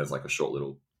at the end there's like a short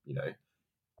little,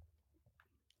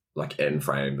 like end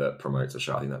frame that promotes the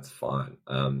show, I think that's fine.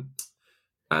 And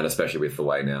especially with the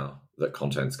way now that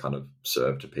content's kind of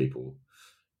served to people,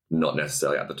 not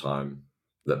necessarily at the time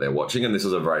that they're watching. And this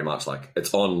is a very much like,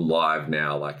 it's on live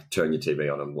now, like turn your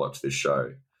TV on and watch this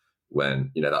show,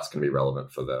 when, that's going to be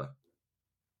relevant for the,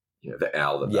 the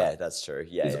hour that's true.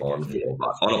 Yeah, is on for. But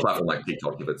on a platform like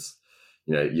TikTok, if it's,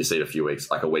 you see it a few weeks,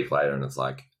 like a week later, and it's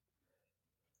like,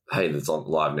 hey, it's on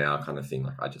live now kind of thing.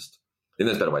 Like, I think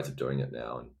there's better ways of doing it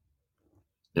now. And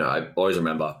I always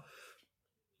remember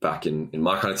back in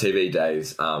my kind of TV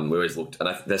days, we always looked,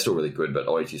 and they're still really good, but I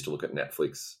always used to look at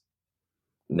Netflix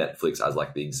as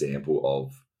like the example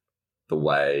of the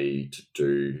way to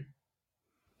do,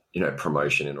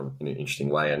 promotion in an interesting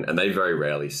way. And they very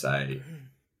rarely say,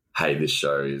 hey, this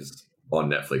show is on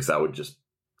Netflix. They would just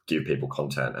give people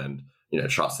content and,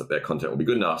 trust that their content will be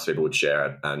good enough so people would share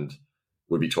it and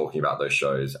would be talking about those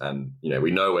shows. And,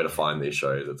 we know where to find these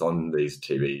shows. It's on these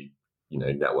TV,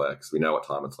 networks. We know what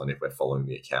time it's on if we're following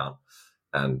the account,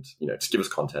 and, just give us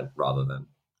content rather than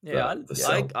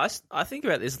I think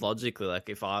about this logically. Like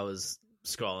if I was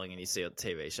scrolling and you see a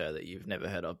TV show that you've never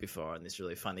heard of before and this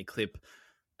really funny clip,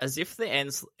 as if the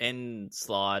end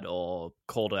slide or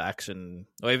call to action,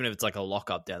 or even if it's like a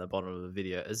lockup down the bottom of the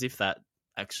video, as if that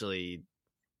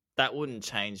wouldn't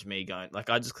change me going, like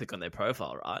I just click on their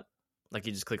profile, right? Like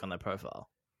you just click on their profile.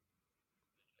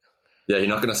 Yeah, you're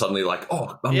not going to suddenly I'm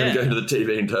going to go to the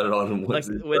TV and turn it on and watch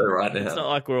this show right now. It's not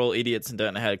like we're all idiots and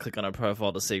don't know how to click on a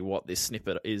profile to see what this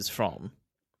snippet is from.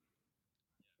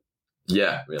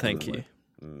 Yeah. Thank you.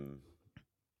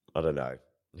 I don't know.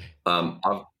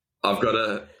 I've got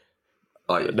a...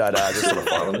 Oh, yeah. No, I just want to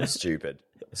find them stupid.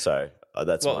 So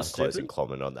that's my stupid? closing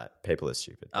comment on that. People are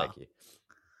stupid. Thank you.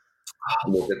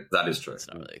 Look, that is true. It's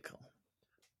not really cool.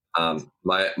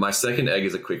 My second egg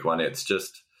is a quick one. It's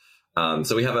just...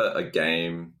 so we have a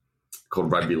game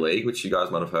called Rugby League, which you guys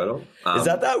might have heard of. Is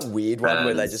that weird one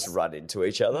where they just run into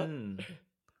each other?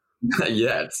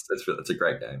 Yeah, it's a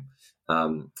great game.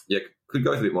 Could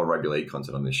go with a bit more Rugby League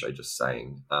content on this show, just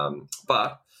saying.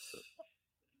 But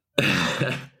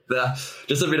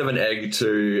just a bit of an egg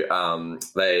to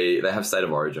they have State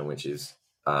of Origin, which is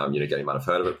you might have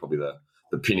heard of it, probably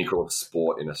the pinnacle of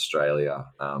sport in Australia.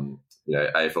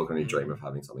 AFL can only dream of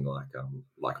having something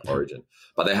like Origin,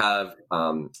 but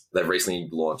they've recently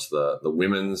launched the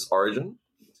women's Origin,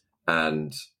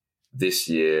 and this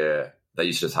year they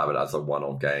used to just have it as a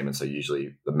one-off game, and so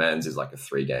usually the men's is like a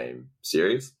 3-game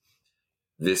series.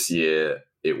 This year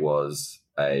it was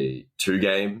a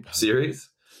 2-game series,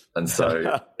 and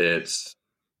so it's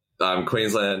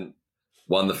Queensland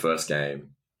won the first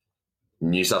game,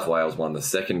 New South Wales won the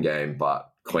second game,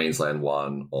 but Queensland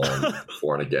won on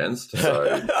for and against. So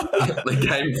the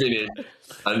game finished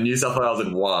and New South Wales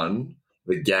had won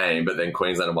the game, but then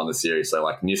Queensland had won the series.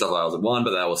 So New South Wales had won,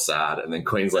 but they were sad, and then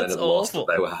Queensland had lost, but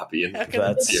they were happy. And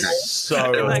that's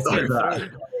so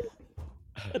bad.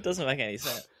 It doesn't make any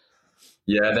sense.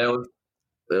 Yeah,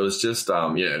 there was just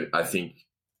I think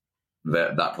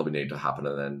that probably needed to happen,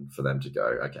 and then for them to go,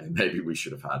 okay, maybe we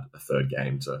should have had a third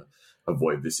game to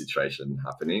avoid this situation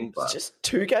happening. But it's just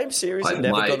 2-game series are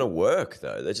never going to work,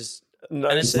 though. They're just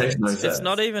no sense. It's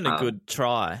not even a good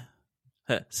try.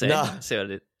 See what I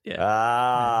did?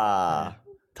 Yeah.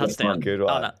 Touchdown. Good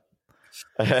one.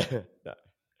 Oh, no.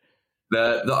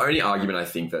 The only argument I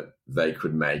think that they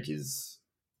could make is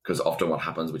because often what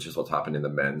happens, which is what's happened in the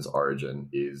men's Origin,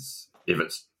 is if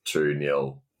it's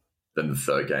 2-0, then the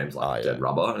third game's dead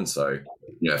rubber. And so,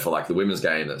 for the women's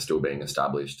game that's still being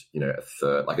established,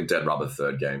 a dead rubber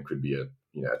third game could be a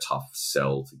tough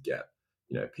sell to get,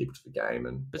 people to the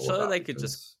game. But surely they could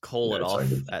just call it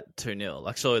off at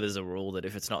 2-0. Surely there's a rule that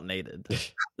if it's not needed.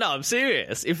 No, I'm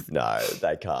serious. No,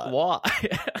 they can't. Why?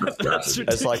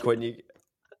 It's like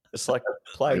it's like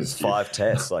playing 5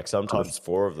 tests. Sometimes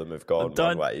 4 of them have gone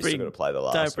one way. You still got to play the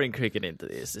last. Don't bring cricket into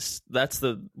this. That's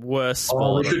the worst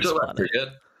sport. We could talk about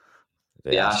cricket.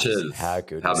 The Ashes. How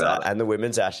good is that? And the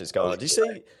women's Ashes going on. Did you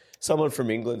see someone from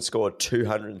England scored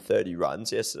 230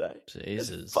 runs yesterday?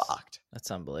 Jesus. That's fucked. That's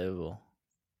unbelievable.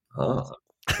 Oh.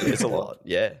 It's a lot,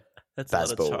 yeah. That's a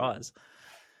lot of tries.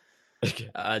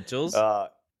 Jules?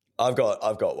 I've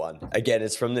got one. Again,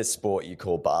 it's from this sport you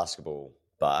call basketball,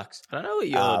 Barks. I don't know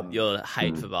what your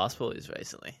hate for basketball is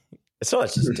recently. It's not,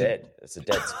 it's just dead. It's a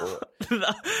dead sport.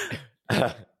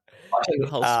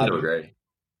 I agree.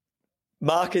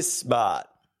 Marcus Smart,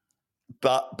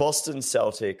 but Boston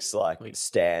Celtics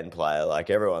Stan player,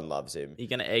 everyone loves him. You're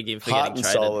going to egg him for getting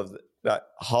traded?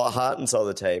 Heart and soul of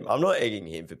the team. I'm not egging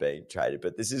him for being traded,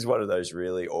 but this is one of those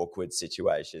really awkward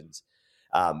situations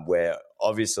where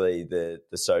obviously the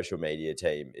social media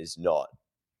team is not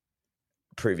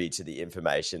privy to the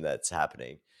information that's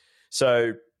happening.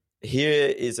 So here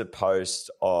is a post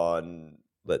on,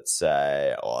 let's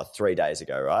say, 3 days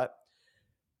ago, right?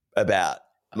 About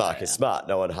Marcus Smart.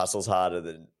 No one hustles harder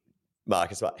than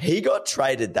Marcus Smart. He got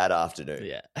traded that afternoon.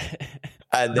 Yeah.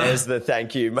 And there's the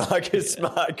thank you, Marcus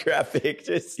Smart graphic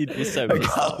just so a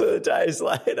couple of days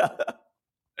later.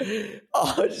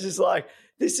 I was just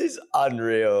this is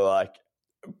unreal.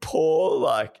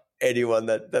 Poor, anyone,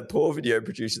 that poor video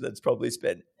producer that's probably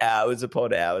spent hours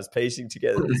upon hours piecing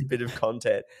together this bit of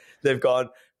content. They've gone,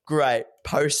 great,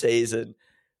 postseason.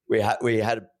 We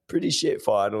had a pretty shit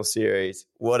final series,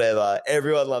 whatever.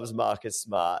 Everyone loves Marcus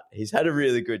Smart. He's had a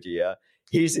really good year.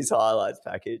 Here's his highlights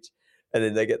package. And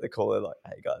then they get the call, they're like,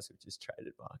 hey, guys, we've just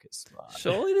traded Marcus Smart.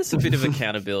 Surely there's a bit of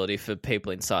accountability for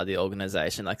people inside the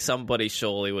organization. Like, somebody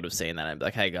surely would have seen that and be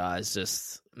like, hey, guys,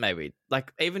 just maybe,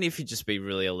 like, even if you just be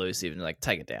really elusive and, like,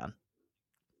 take it down.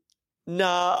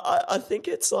 Nah, I think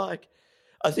it's like,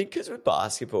 I think because with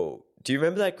basketball, do you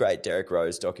remember that great Derrick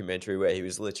Rose documentary where he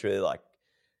was literally like,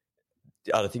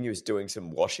 I think he was doing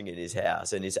some washing in his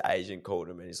house and his agent called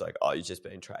him and he's like, oh, you've just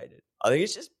been traded. I think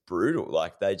it's just brutal.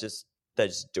 Like, they just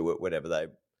do it whenever they.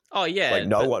 Oh yeah, like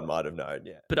no one might have known.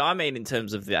 Yeah, but I mean, in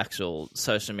terms of the actual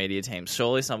social media team,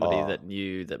 surely somebody that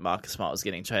knew that Marcus Smart was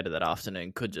getting traded that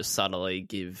afternoon could just subtly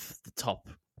give the top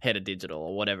head of digital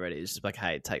or whatever it is, just like,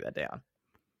 hey, take that down.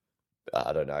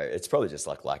 I don't know. It's probably just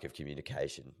like lack of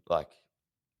communication. Like,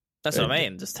 that's what I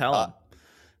mean. Just tell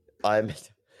them.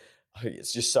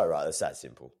 It's just so right. It's that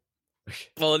simple.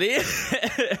 Well, it is.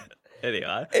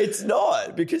 Anyway, it's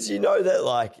not, because you know that,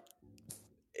 like,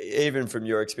 even from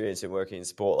your experience in working in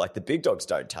sport, like, the big dogs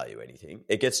don't tell you anything.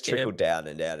 It gets trickled down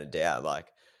and down and down. Like,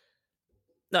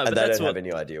 no, but and they don't have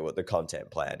any idea what the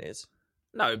content plan is.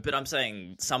 No, but I'm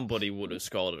saying somebody would have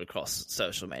scrolled it across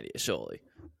social media, surely.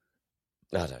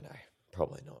 I don't know.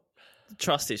 Probably not.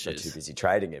 Trust issues. They're too busy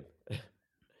trading him.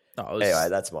 Anyway,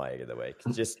 that's my egg of the week.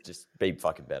 Just be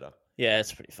fucking better. Yeah,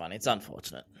 it's pretty funny. It's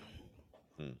unfortunate.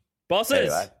 Bosses!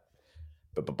 Anyway.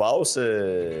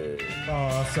 Bosses.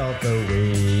 Boss of the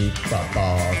week.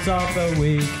 Boss of the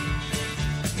week.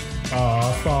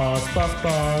 Boss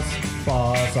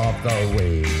of the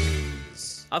week.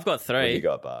 I've got 3. What you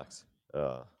got, Barks?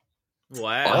 Oh. Wow.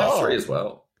 I have 3 as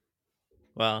well.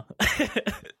 Well,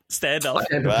 stand up.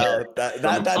 Well, that's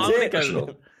it.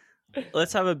 Go,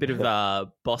 let's have a bit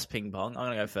of boss ping pong. I'm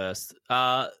going to go first.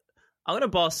 I'm going to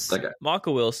boss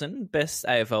Michael Wilson, best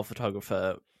AFL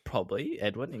photographer, probably,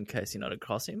 Edwin, in case you're not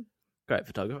across him. Great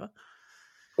photographer.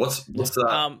 What's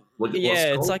that?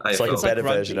 It's like a better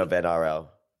version of NRL.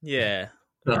 Yeah.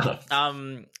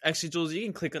 Actually, Jules, you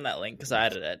can click on that link because I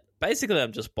added it. Basically,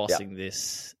 I'm just bossing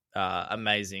this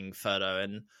amazing photo,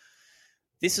 and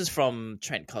this is from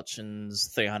Trent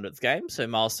Cotchin's 300th game, so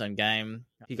milestone game.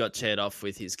 He got chaired off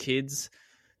with his kids.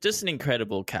 Just an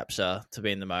incredible capture to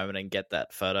be in the moment and get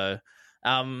that photo.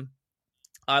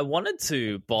 I wanted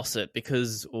to boss it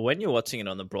because when you're watching it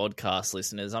on the broadcast,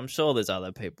 listeners, I'm sure there's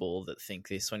other people that think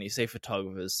this. When you see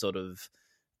photographers sort of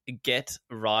get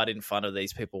right in front of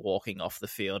these people walking off the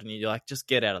field and you're like, just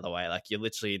get out of the way. Like, you're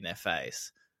literally in their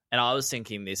face. And I was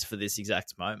thinking this for this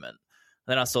exact moment.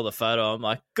 Then I saw the photo. I'm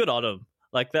like, good on him.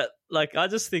 Like that. Like, I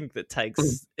just think that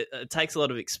it takes a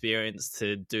lot of experience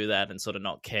to do that and sort of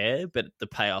not care, but the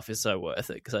payoff is so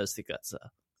worth it because I just think that's an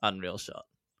unreal shot.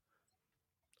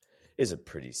 Is a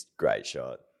pretty great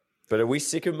shot. But are we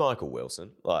sick of Michael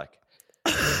Wilson? Like,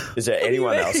 is there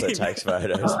anyone else that takes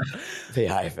photos? The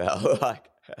AFL, like,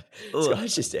 this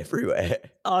guy's just everywhere.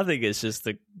 I think it's just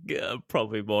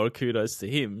probably more kudos to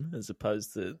him as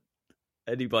opposed to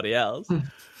anybody else.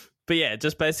 But yeah,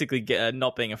 just basically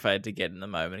not being afraid to get in the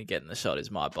moment and get in the shot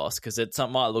is my boss, because it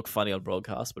might look funny on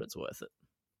broadcast, but it's worth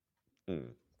it.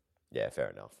 Yeah, fair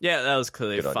enough. Yeah, that was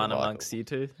clearly Good fun you, amongst you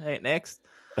two. Hey, next.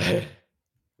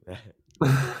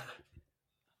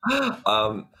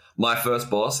 My first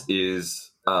boss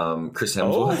is Chris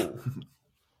Hemsworth.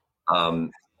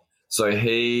 So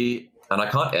he, and I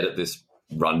can't edit this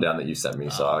rundown that you sent me,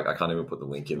 so I can't even put the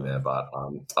link in there, but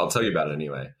I'll tell you about it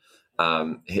anyway.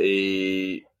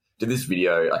 He did this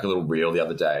video, like a little reel the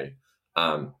other day,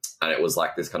 and it was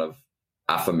like this kind of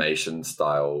affirmation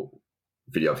style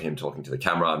video of him talking to the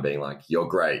camera and being like, you're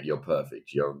great, you're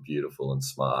perfect, you're beautiful and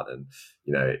smart. And,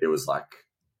 you know, it was like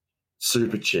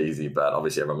super cheesy, but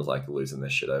obviously everyone was like losing their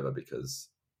shit over because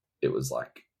it was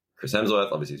like Chris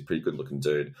Hemsworth. Obviously he's a pretty good looking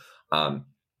dude. But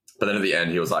then at the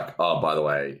end he was like, oh, by the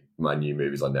way, my new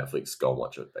movie's on Netflix, go and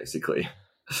watch it, basically.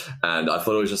 And I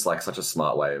thought it was just like such a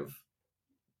smart way of,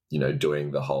 you know,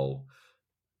 doing the whole,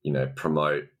 you know,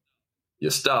 promote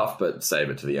your stuff, but save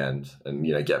it to the end and,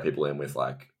 you know, get people in with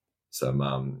like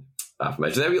some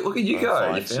affirmation. There we go. Look at you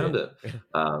go. You found it.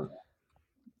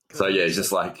 So yeah, it's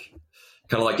just like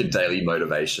kind of like a daily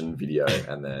motivation video.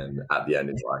 And then at the end,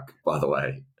 it's like, by the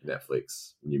way,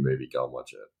 Netflix, new movie, go and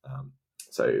watch it.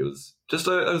 So it was just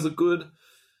it was a good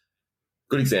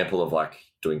example of like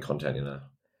doing content in a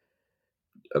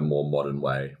more modern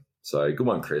way. So good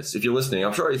one, Chris. If you're listening,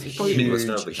 I'm sure he's probably a big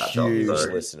listener of the catch up. Huge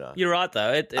So. listener. You're right,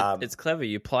 though. It's clever.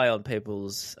 You play on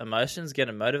people's emotions, get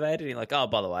them motivated. And you're like, oh,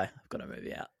 by the way, I've got a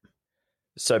movie out.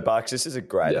 So, Bucks, this is a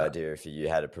great idea if you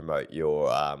had to promote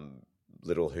your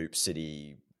little Hoop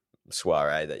City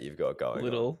soiree that you've got going.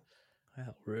 Little.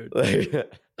 How rude. On.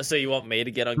 So you want me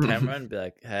to get on camera and be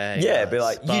like, hey, Yeah, guys, be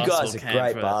like, you guys are basketball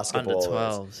great camp for under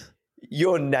basketballers. 12s.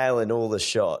 You're nailing all the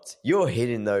shots. You're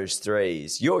hitting those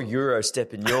threes. You're Euro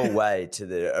stepping your way to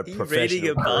the Are you professional reading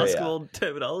a career. basketball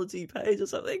terminology page or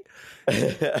something?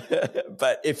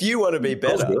 But if you want to be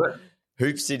Let's do better, it.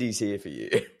 Hoop City's here for you.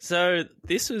 So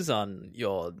this was on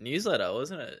your newsletter,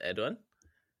 wasn't it, Edwin?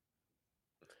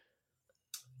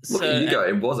 Look at you go.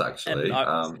 It was actually.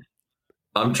 and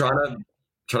I'm trying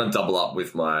to double up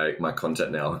with my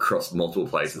content now across multiple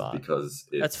places Smart. because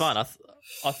it's, That's fine.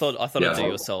 I thought Yeah, I'd do I-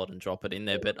 you a solid and drop it in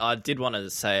there, but I did want to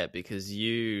say it because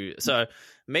so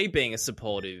me being a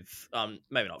supportive,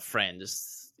 maybe not friend,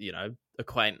 just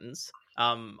acquaintance.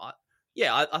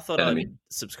 I thought Enemy. I'd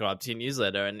subscribe to your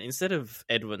newsletter, and instead of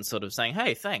Edwin sort of saying,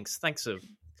 "Hey, thanks for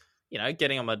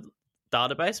getting on my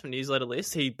database, my newsletter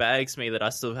list," he bags me that I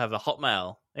still have a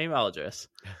Hotmail email address.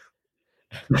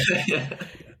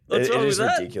 What's It wrong is with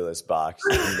that? ridiculous, Bucks.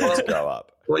 You need to grow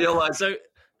up. well, you're like So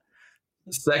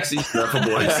sexy surfer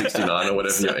boy 69 or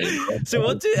whatever your email. So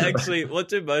what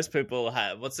do most people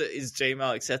have? Is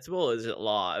Gmail acceptable or is it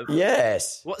live?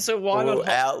 Yes. So why Or not?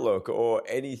 Outlook or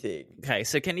anything. Okay,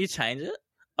 so can you change it?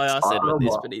 I asked I don't Edwin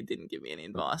this, know. but he didn't give me any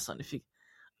advice on if you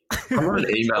I'm not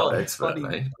an email Well, expert, bloody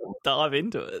mate. dive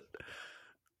into it.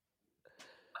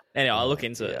 Anyway, I'll look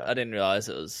into it. Yeah. I didn't realize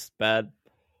it was bad.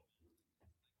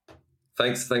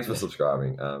 Thanks for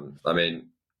subscribing. I mean,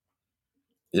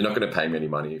 you're not going to pay me any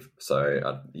money,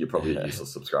 so you're probably a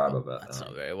useless subscriber. But That's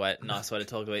not a very nice way to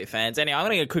talk about your fans. Anyway, I'm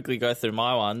going to quickly go through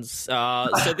my ones. So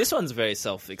this one's very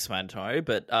self-explanatory,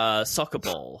 but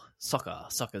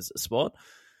soccer's a sport.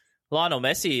 Lionel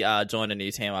Messi joined a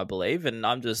new team, I believe, and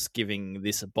I'm just giving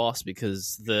this a boss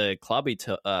because the club he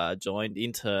joined,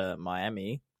 Inter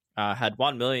Miami, had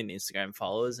 1 million Instagram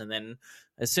followers, and then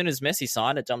as soon as Messi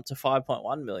signed, it jumped to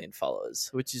 5.1 million followers,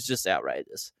 which is just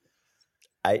outrageous.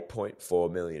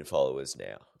 8.4 million followers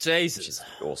now. Which Jesus. is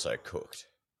also cooked.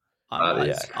 I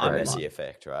is might, I crazy. Messi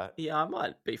effect, right? Yeah, I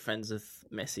might be friends with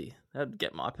Messi. That'd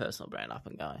get my personal brand up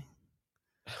and going.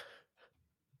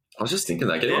 I was just thinking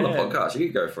that getting on the Yeah. podcast, you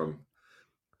could go from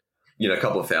a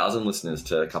couple of thousand listeners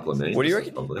to a couple of million. What do you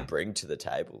reckon Probably. you bring to the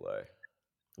table, though?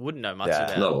 Wouldn't know much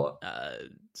Yeah. Not a lot. about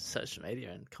social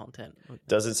media and content.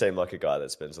 Doesn't seem like a guy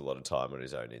that spends a lot of time on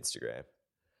his own Instagram.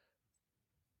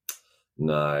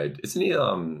 No, isn't he? Hit.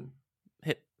 I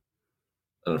don't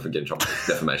know if we get in trouble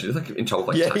for defamation. He's like in trouble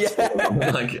for, Yeah, tax yeah. law or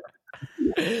something. Like,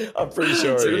 I'm pretty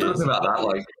sure so he we're is. talking about that,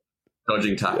 like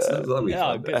dodging taxes. Yeah. That'd be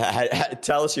Yeah, fun. good.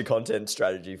 Tell us your content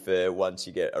strategy for once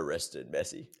you get arrested,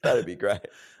 Messi. That'd be great.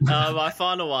 My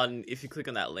final one, if you click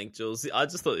on that link, Jules, I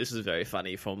just thought this was very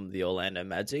funny from the Orlando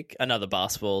Magic, another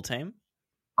basketball team.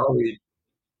 Oh, it's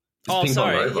Oh, ping pong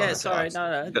sorry. over. Yeah, sorry. No.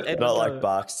 Yeah. Edwin, Not go. like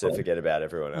Bucks to forget about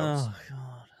everyone else. Oh, God.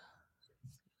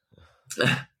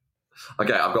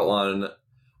 Okay, I've got one.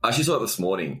 I actually saw it this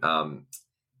morning.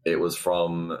 It was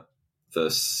from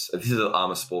this is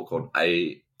a sport called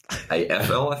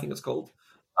AFL, I think it's called.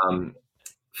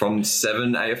 From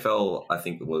 7 AFL, I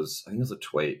think it was a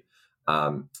tweet.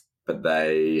 But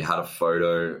they had a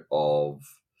photo of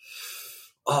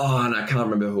and I can't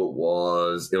remember who it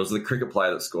was. It was the cricket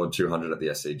player that scored 200 at the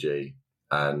SCG,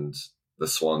 and the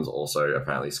Swans also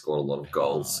apparently scored a lot of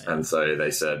goals. Oh, yeah. And so they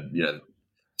said,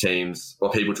 teams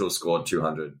or people to have scored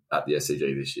 200 at the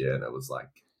SCG this year, and it was like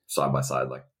side by side,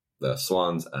 like the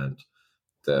Swans and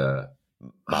the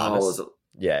Minus. was it?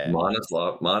 Yeah. Minus, yeah,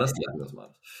 it was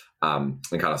minus. And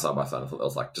kind of side by side. I thought that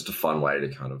was like just a fun way to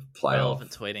kind of play off.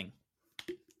 Relevant tweeting.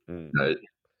 Mm.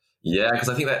 Yeah, because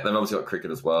I think they've obviously got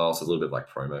cricket as well, so it's a little bit like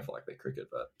promo for like their cricket,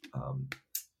 but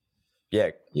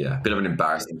Yeah. yeah, bit of an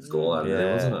embarrassing scoreline there,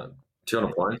 Yeah. wasn't it?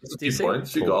 200 points, Do you 2 see-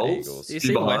 points, 2 Poor goals. Eagles. Do you few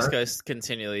see behind. West Coast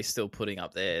continually still putting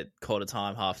up their quarter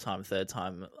time, half time, third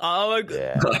time? Oh, my God.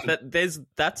 Yeah.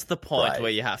 That's the point Right.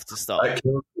 where you have to stop. That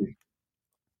kills me.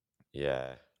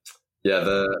 Yeah.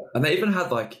 Yeah, and they even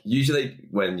had like usually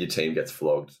when your team gets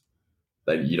flogged,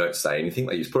 you don't say anything.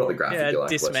 Like you just put up the graphic, Yeah, you're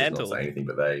like, let's just dismantle. not say anything.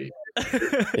 But they,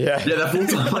 Yeah. yeah, they're full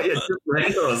time. Like,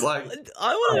 dismantle. I was like,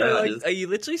 I want to know, Yeah, like, just- are you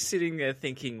literally sitting there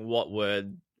thinking what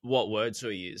word should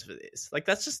we use for this? Like,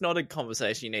 that's just not a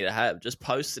conversation you need to have. Just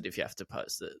post it if you have to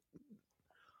post it.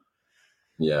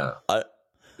 yeah. I-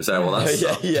 So well, that's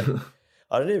Yeah, yeah.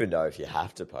 I don't even know if you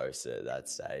have to post it at that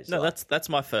stage. No, Like, that's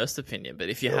my first opinion. But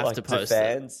if you feel have like, to do post it,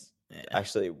 fans yeah.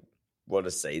 actually want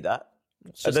to see that?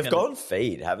 And they've gone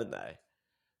feed, haven't they?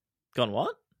 Gone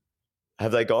what?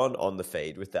 Have they gone on the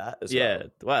feed with that as well? Yeah.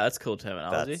 Wow, that's cool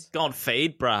terminology. Gone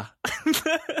feed, bruh.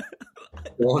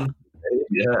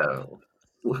 Yeah.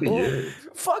 Look at you.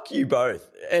 Fuck you both.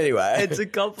 Anyway, It's a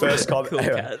compliment. First comment. Cool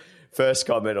cat. First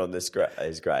comment on this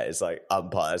is great. It's like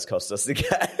umpires cost us the game.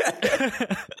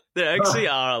 There actually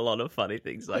are a lot of funny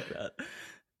things like that.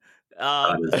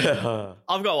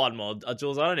 I've got one more.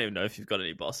 Jules, I don't even know if you've got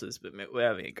any bosses, but we're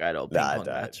having a great old ping pong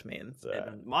match, man.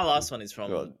 And my last one is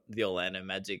from the Orlando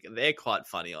Magic. They're quite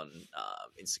funny on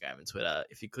Instagram and Twitter.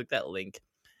 If you click that link,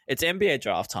 it's NBA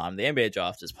draft time. The NBA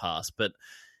draft has passed, but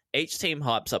each team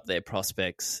hypes up their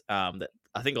prospects. That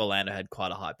I think Orlando had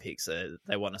quite a high pick, so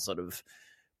they want to sort of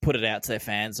put it out to their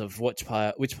fans of which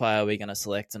player are we going to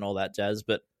select and all that jazz.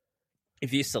 But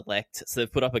if you select, so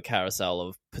they've put up a carousel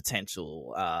of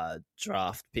potential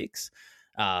draft picks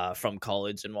from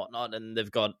college and whatnot, and they've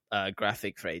got a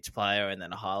graphic for each player and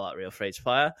then a highlight reel for each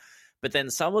player. But then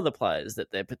some of the players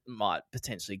that they might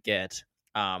potentially get,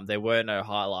 there were no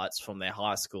highlights from their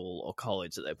high school or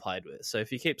college that they played with. So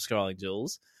if you keep scrolling,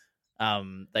 Jules,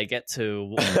 they get to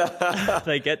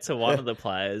one of the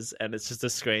players, and it's just a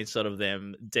screenshot of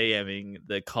them DMing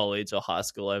the college or high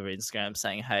school over Instagram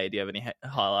saying, "Hey, do you have any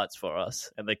highlights for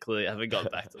us?" And they clearly haven't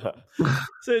got back to them.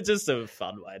 So it's just a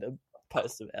fun way to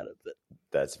post about it. But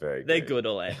that's very. They're good,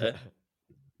 Orlando.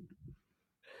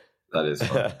 That is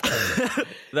fun.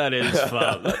 That is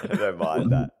fun. I don't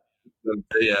mind that. The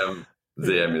DM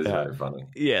is very funny.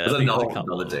 Yeah, there's another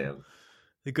DM.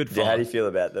 A good fun. Yeah, how do you feel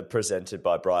about the presented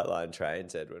by Brightline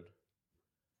Trains, Edwin?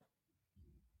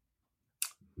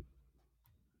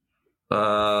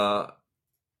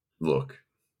 Look,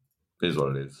 here's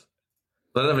what it is.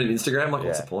 They don't have an Instagram. Like,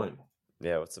 what's the point?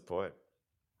 Yeah, what's the point?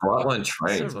 Brightline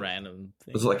Trains. It's a random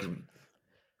thing. It's like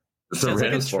it's a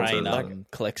random train sponsor.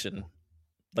 collection,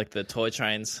 like the toy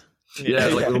trains. Yeah,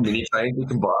 like little mini trains you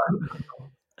can buy.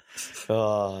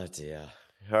 Oh dear.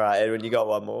 All right, Edwin, you got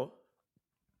one more?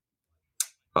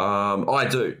 I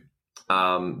do.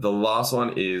 The last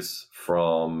one is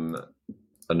from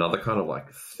another kind of like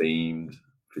themed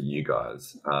for you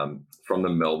guys. From the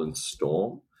Melbourne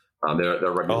Storm. They're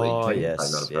a rugby league team.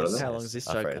 Yes. How long is this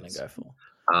joke going to go for?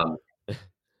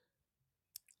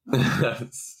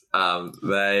 I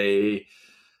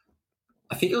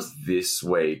think it was this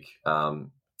week.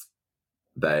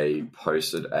 They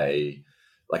posted a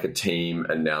team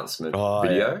announcement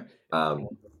video,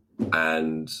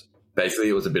 and basically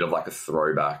it was a bit of like a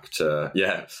throwback to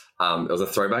it was a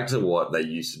throwback to what they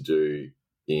used to do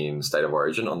in State of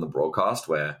Origin on the broadcast,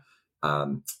 where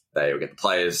they would get the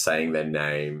players saying their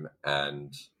name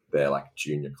and their like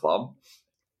junior club,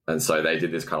 and so they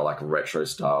did this kind of like retro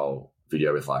style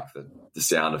video with like the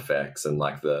sound effects and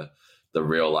like the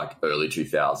real like early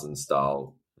 2000s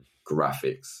style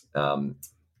graphics. And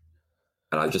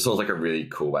I just thought it was like a really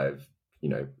cool way of,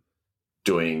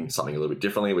 doing something a little bit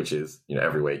differently, which is,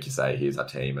 every week you say, here's our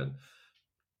team, and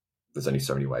there's only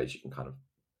so many ways you can kind of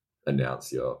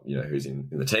announce your, who's in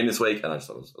the team this week. And I just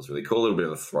thought it was really cool. A little bit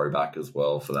of a throwback as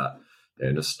well for that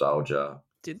nostalgia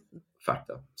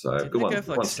factor. So did good they one. Go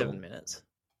for like 7 minutes?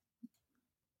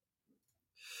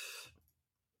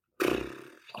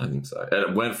 I don't think so. And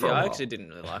it went for a while. I actually didn't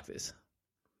really like this.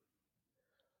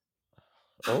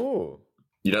 Oh.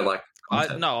 You don't like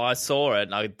content? I saw it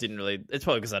and I didn't really. It's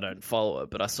probably because I don't follow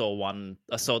it, but I saw one.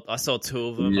 I saw two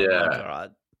of them. Yeah. I'm like, all right,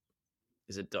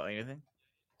 is it doing anything?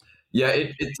 Yeah,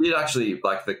 it did actually.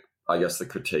 Like I guess the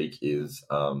critique is,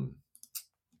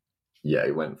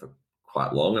 it went for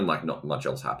quite long and like not much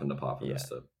else happened apart from just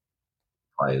the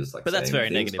players like. But that's very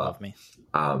things, negative of me.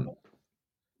 Well,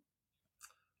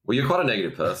 you're quite a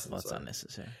negative person. That's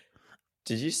unnecessary.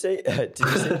 Did you see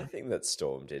anything that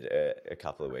Storm did a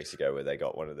couple of weeks ago where they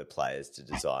got one of the players to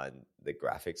design the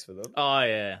graphics for them? Oh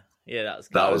yeah, that was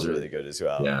good. That was really good as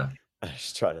well. Yeah, I was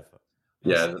just trying to.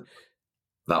 Yeah,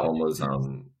 that one was.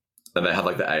 And they had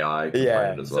like the AI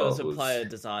component as well. So it was a player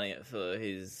designing it for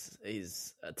his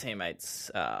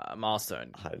teammates'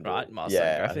 milestone, right? Milestone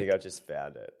graphic. I think I just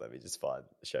found it. Let me just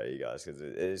show you guys because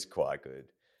it is quite good.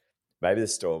 Maybe the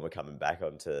Storm are coming back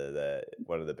onto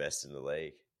one of the best in the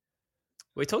league.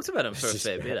 We talked about him for a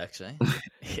fair bit, actually.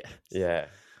 Yeah.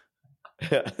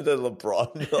 The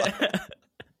LeBron.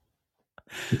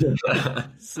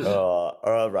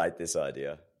 I'll rate this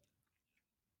idea.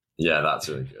 Yeah, that's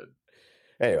really good.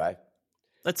 Anyway.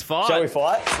 Let's fight. Shall we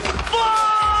fight?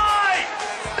 Fight!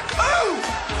 Ooh!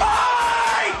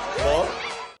 Fight! What?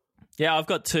 Yeah, I've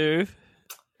got two.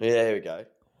 Yeah, here we go.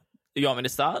 You want me to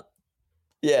start?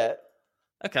 Yeah.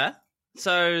 Okay.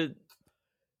 So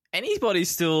Anybody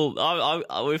still?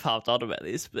 We've harped on about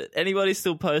this, but anybody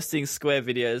still posting square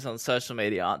videos on social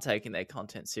media aren't taking their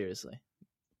content seriously.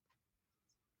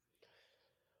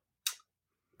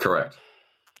 Correct.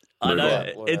 I know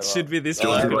Whatever. it should be this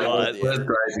No, I black haven't and got white. the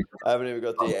energy. I haven't even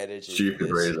got the energy. Stupid for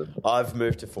this. reason. I've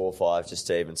moved to 4-5 just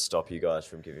to even stop you guys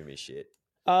from giving me shit.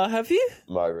 Have you?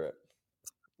 I'm over it.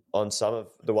 On some of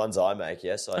the ones I make,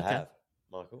 yes, I Okay. have,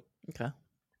 Michael. Okay.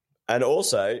 And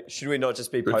also, should we not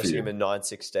just be Good for posting you. them in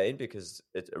 9:16 because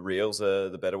reels are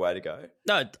the better way to go?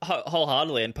 No,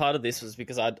 wholeheartedly. And part of this was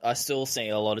because I still see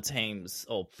a lot of teams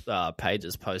or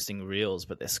pages posting reels,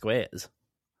 but they're squares.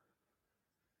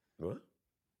 What?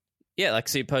 Yeah, like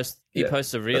so you post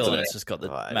a reel That's and an it's just got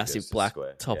the Oh, massive it's a black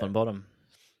square, top yeah. and bottom.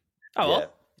 Oh well, Yeah.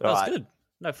 that was Alright. good.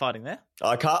 No fighting there.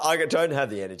 I don't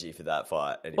have the energy for that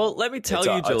fight anymore. Well, let me tell It's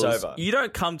you, it's Jules, over. you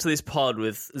don't come to this pod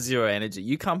with zero energy.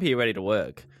 You come here ready to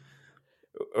work.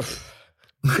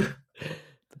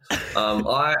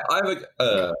 I have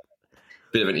a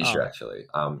bit of an issue Oh. actually.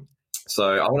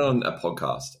 So I went on a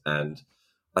podcast and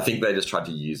I think they just tried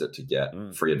to use it to get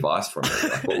free advice from me.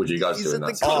 Like, what would you guys Is do it in the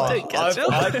that content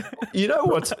situation? catcher? you know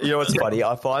what's funny?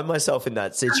 I find myself in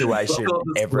that situation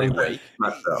every week.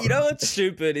 You know what's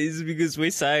stupid is because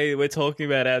we say we're talking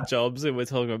about our jobs and we're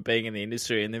talking about being in the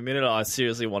industry, and the minute I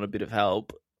seriously want a bit of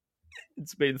help,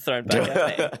 it's been thrown back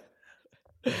at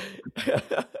me.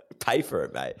 Pay for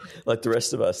it, mate, like the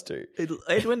rest of us do.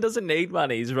 Edwin doesn't need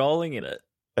money; he's rolling in it.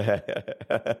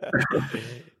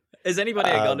 Has anybody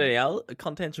got any other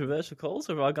controversial calls,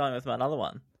 or am I going with my another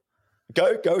one?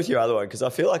 Go with your other one because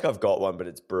I feel like I've got one, but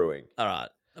it's brewing. All right,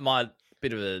 my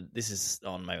bit of a this is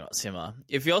on maybe not similar.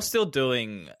 If you're still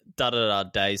doing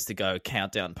days to go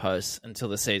countdown posts until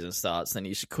the season starts, then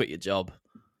you should quit your job.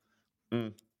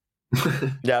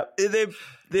 Yeah, They're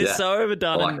Yeah. so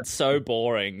overdone I like and it. so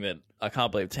boring that I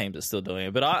can't believe teams are still doing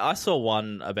it. But I saw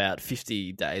one about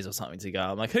 50 days or something to go.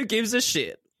 I'm like, who gives a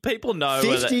shit? People know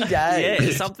 50 days? Yeah,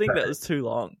 something that was too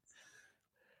long.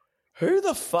 who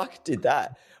the fuck did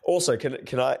that? Also,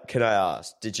 can I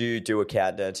ask? Did you do a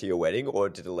countdown to your wedding, or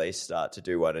did Elise start to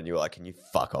do one, and you were like, "Can you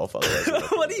fuck off?" Otherwise, I'm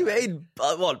not What do you mean?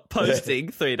 What,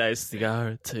 posting 3 days to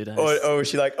go, 2 days? Or was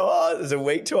she like, "Oh, there's a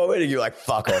week to our wedding"? You're like,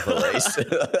 "Fuck off, Elise."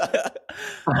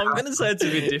 I'm going to say it's a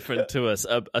bit different to us,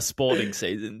 a sporting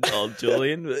season of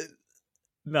Julian. But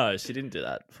no, she didn't do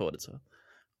that for what it's worth.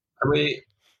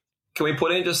 Can we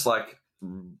put in just like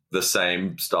the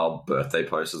same style birthday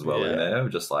post as well in Yeah. there?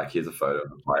 Just like here's a photo of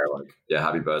the player, like, yeah,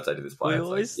 happy birthday to this player. It's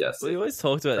like, yes. We always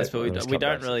talked about this, but Let's we come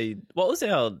don't back. really. What was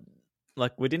our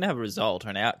like? We didn't have a result or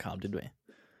an outcome, did we?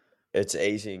 It's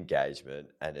easy engagement,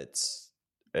 and it's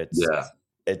Yeah.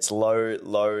 it's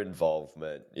low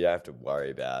involvement. You don't have to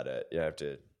worry about it. You don't have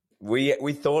to.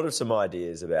 We thought of some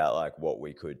ideas about like what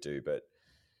we could do, but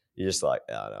you're just like,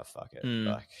 oh no, fuck it. Mm.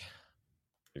 Like,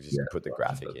 you just put the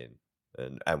graphic in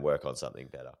and work on something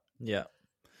better. Yeah,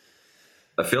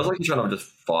 It feels like you're trying to just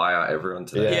fire everyone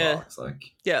today. Yeah. It's like,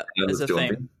 yeah. whoever's As a doing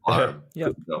theme. things, fire 'em. Yep.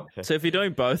 Good job. So if you're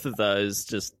doing both of those,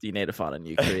 just you need to find a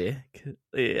new career.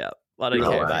 Yeah, I don't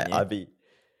No, care. mate, if you're I'd new.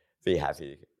 be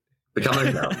happy. Become an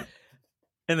accountant.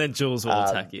 And then Jules will Um,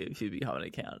 attack you if you become an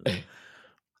accountant.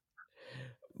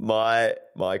 My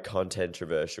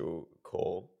controversial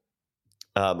call.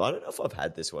 I don't know if I've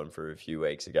had this one for a few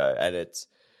weeks ago, and it's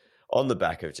on the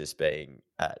back of just being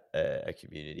at a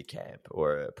community camp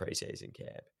or a preseason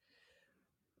camp.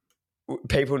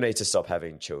 People need to stop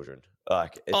having children.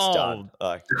 Like, it's done.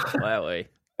 Like, Wowie.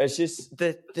 it's just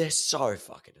they're so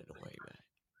fucking annoying, man.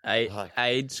 Like-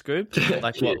 Age group?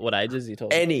 Like what ages are you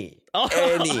talking? Any.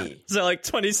 So like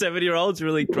 27-year-olds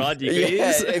really grind your Yeah,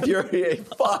 gears? if you're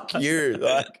fuck you,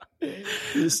 like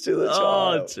you're still a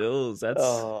Oh, child. Jules, that's.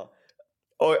 Oh,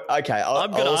 okay. I'm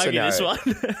going to argue this one.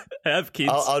 Have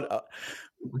kids.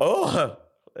 Oh,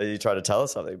 are you trying to tell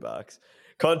us something, Bucks?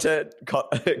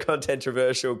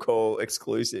 Controversial call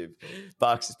exclusive.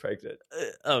 Bucks is pregnant.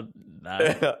 Oh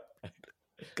no,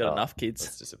 got enough kids.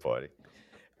 That's disappointing.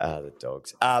 The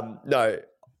dogs. No,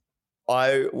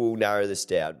 I will narrow this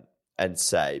down and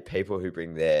say people who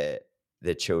bring their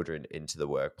children into the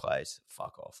workplace,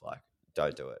 fuck off. Like,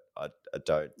 don't do it. I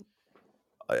don't.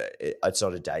 It's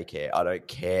not a daycare. I don't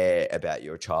care about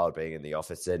your child being in the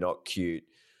office. They're not cute.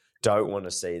 Don't want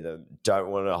to see them.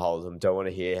 Don't want to hold them. Don't want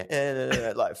to hear.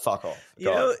 Like, fuck off. You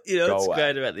know Go what's away.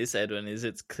 great about this, Edwin, is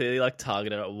it's clearly like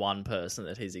targeted at one person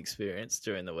that he's experienced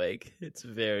during the week. It's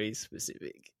very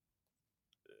specific.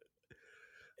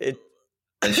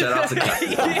 And shout out to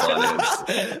Kathy from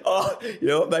finance. Oh, you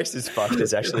know what makes this fucked?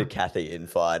 There's actually Kathy in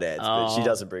finance, but she Oh.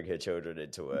 doesn't bring her children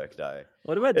into work, no.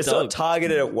 What about It's not dogs?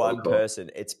 targeted at one Oh, God.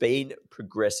 person. It's been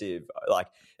progressive, like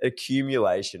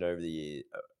accumulation over the year.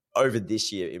 over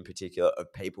this year in particular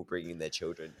of people bringing their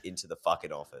children into the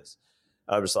fucking office.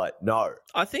 I'm just like, no.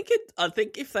 I think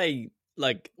if they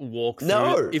like walk through,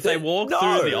 No, if they walk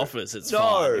through the office, it's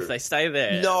fine. If they stay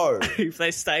there, if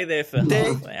they stay there for half an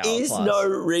hour, there is plus. no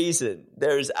reason.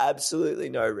 There is absolutely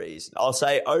no reason. I'll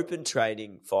say open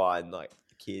training, fine. Like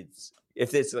kids,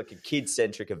 if there's like a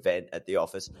kid-centric event at the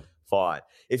office, fine.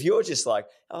 If you're just like,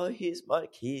 oh, here's my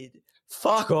kid,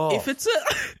 fuck off.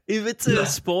 If it's a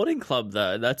sporting club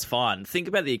though, that's fine. Think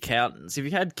about the accountants. If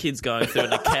you had kids going through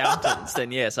an accountants,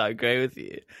 then yes, I agree with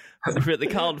you. If you're at the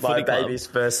Carlton my Footy Club, baby's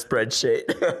first spreadsheet.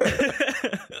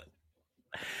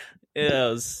 yeah,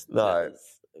 it was a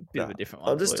bit of a different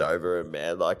one. I'm just over it,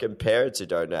 man. Like, and parents who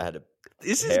don't know how to.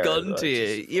 This has gotten to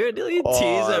you. You're nearly in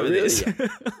tears over really? this. It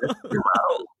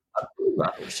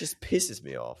just pisses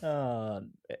me off.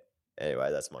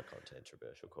 Anyway, that's my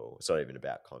controversial call. It's not even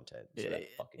about content. It's about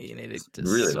fucking you kids. need to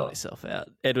Really sort not. yourself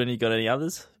out. Edwin, you got any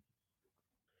others?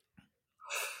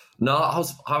 No, I've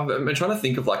been trying to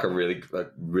think of like a really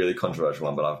controversial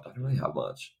one, but I don't really have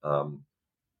much.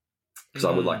 Because I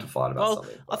would like to fight about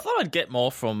something. I thought I'd get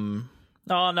more from.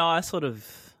 No, I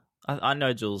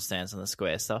know Jules stands on the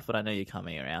square stuff, but I know you're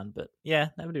coming around. But yeah,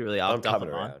 nobody really I'm arced up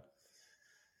coming on mine. around.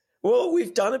 Well,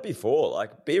 we've done it before.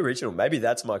 Like, be original. Maybe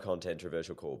that's my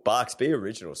controversial call. Barks, be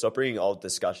original. Stop bringing old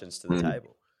discussions to the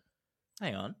table.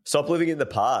 Hang on. Stop living in the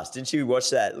past. Didn't you watch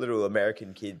that little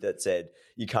American kid that said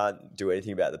you can't do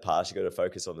anything about the past? You got to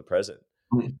focus on the present.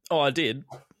 Oh, I did.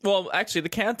 Well, actually, the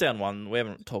countdown one, we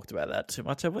haven't talked about that too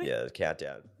much, have we? Yeah, the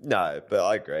countdown. No, but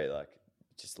I agree. Like,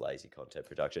 just lazy content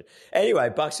production. Anyway,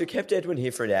 Bucks, we kept Edwin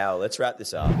here for an hour. Let's wrap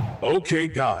this up. Okay,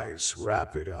 guys,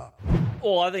 wrap it up.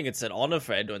 Well, I think it's an honour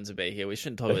for Edwin to be here. We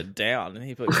shouldn't talk it down.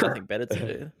 He's got nothing better to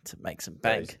do to make some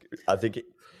bank. I think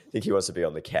he wants to be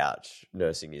on the couch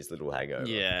nursing his little hangover.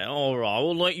 Yeah, all right.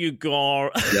 We'll let you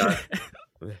go. Yeah.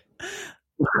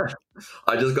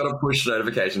 I just got a push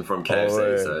notification from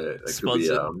KFC, so it could be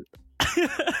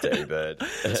Dirty bird.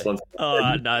 All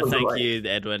right, no, thank you,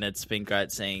 Edwin. It's been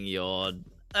great seeing your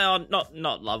not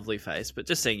lovely face, but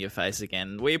just seeing your face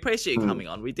again. We appreciate you coming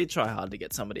on. We did try hard to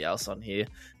get somebody else on here,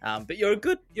 but you're a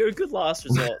good last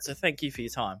resort. So thank you for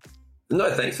your time. No,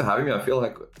 thanks for having me. I feel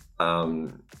like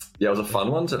it was a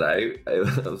fun one today.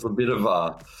 It was a bit of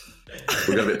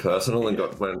we got a bit personal and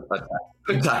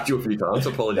attacked you a few times.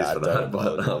 Apologies for that,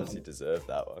 but you deserve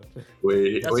that one.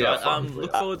 We That's have right. fun.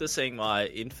 Look forward to seeing my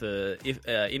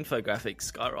infographics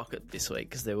skyrocket this week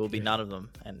because there will be none of them,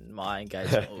 and my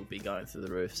engagement will be going through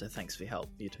the roof. So thanks for your help,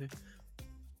 you two.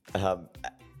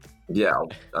 Yeah.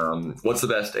 What's the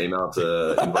best email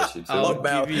to invoice you to? I'll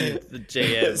give you the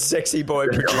GM. Sexy boy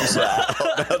producer.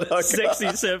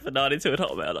 Sexysurfer92 at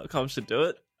hotmail.com should do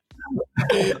it.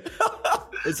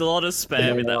 There's a lot of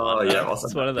spam in that one. Yeah,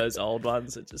 it's one of those old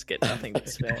ones that just get nothing but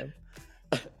spam.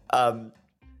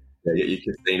 Get your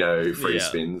casino free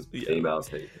spins emails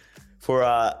here. For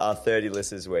our 30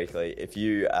 listeners weekly, if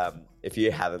you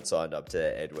haven't signed up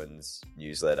to Edwin's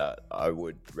newsletter, I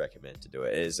would recommend to do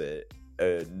it. It is a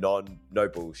no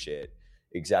bullshit,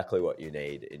 exactly what you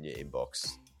need in your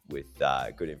inbox with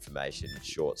good information,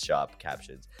 short, sharp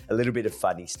captions, a little bit of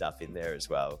funny stuff in there as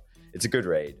well. It's a good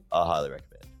read. I highly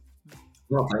recommend.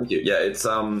 Well, thank you. Yeah, it's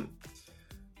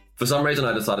for some reason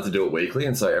I decided to do it weekly,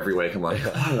 and so every week I'm like,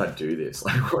 why did I do this?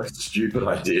 Like, what a stupid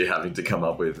idea having to come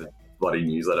up with a bloody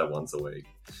newsletter once a week.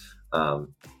 But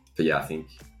yeah, I think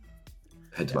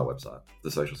head to my website,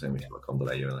 thesocialsandwich.com.au,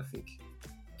 and I think it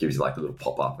gives you like a little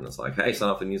pop up, and it's like, hey, sign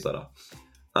up for the newsletter.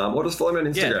 Or just follow me on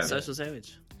Instagram. Yeah, Social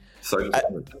Sandwich.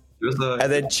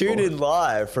 And then tune in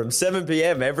live from 7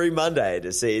 p.m. every Monday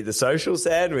to see the Social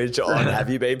Sandwich on Have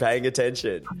You Been Paying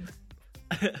Attention?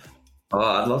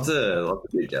 I'd love to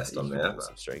be a guest on there.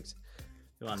 Some strings.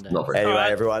 Anyway,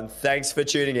 everyone, thanks for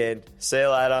tuning in. See you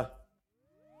later.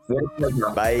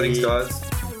 Bye. Thanks, guys.